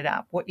set it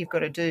up, what you've got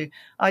to do.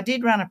 I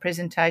did run a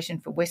presentation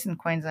for Western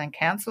Queensland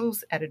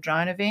councils at a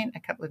drone event a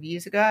couple of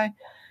years ago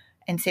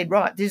and said,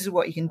 right, this is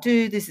what you can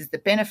do, this is the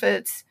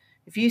benefits.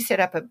 If you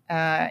set up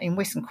in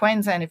Western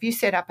Queensland, if you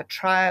set up a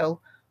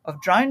trail of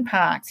drone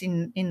parks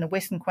in the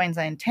Western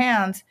Queensland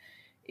towns,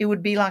 it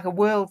would be like a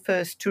world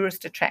first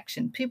tourist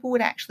attraction. People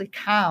would actually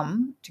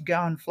come to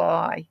go and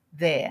fly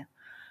there.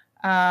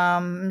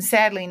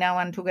 Sadly, no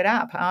one took it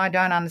up. I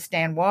don't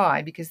understand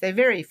why, because they're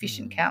very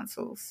efficient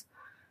councils.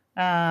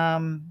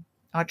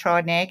 I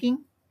tried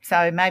nagging.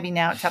 So maybe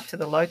now it's up to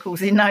the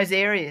locals in those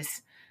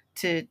areas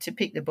to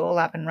pick the ball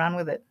up and run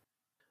with it.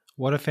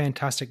 What a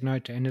fantastic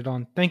note to end it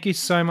on. Thank you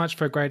so much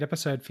for a great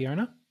episode,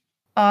 Fiona.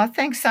 Oh,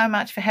 thanks so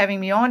much for having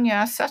me on. You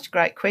asked such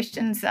great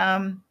questions,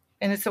 and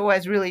it's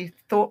always really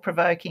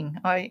thought-provoking.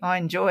 I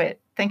enjoy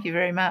it. Thank you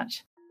very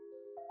much.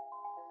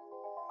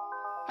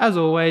 As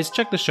always,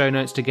 check the show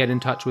notes to get in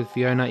touch with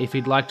Fiona if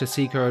you'd like to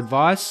seek her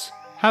advice,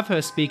 have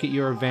her speak at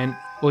your event,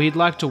 or you'd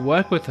like to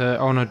work with her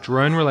on a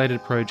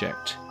drone-related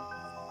project.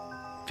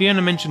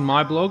 Fiona mentioned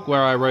my blog,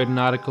 where I wrote an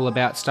article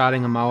about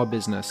starting a mower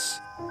business.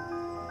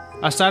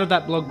 I started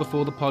that blog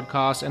before the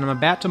podcast, and I'm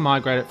about to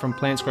migrate it from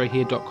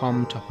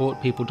plantsgrowhere.com to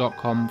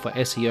hortpeople.com for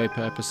SEO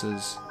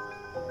purposes.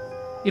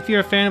 If you're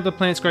a fan of the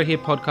Plants Grow Here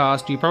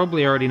podcast, you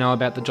probably already know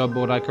about the job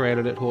board I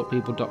created at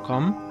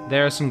hortpeople.com.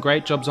 There are some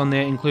great jobs on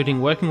there,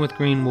 including working with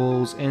green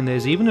walls, and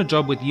there's even a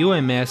job with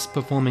UMS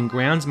performing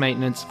grounds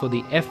maintenance for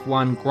the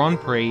F1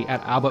 Grand Prix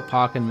at Albert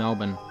Park in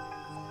Melbourne.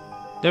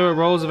 There are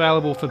roles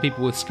available for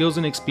people with skills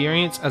and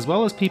experience, as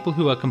well as people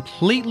who are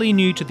completely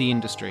new to the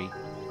industry.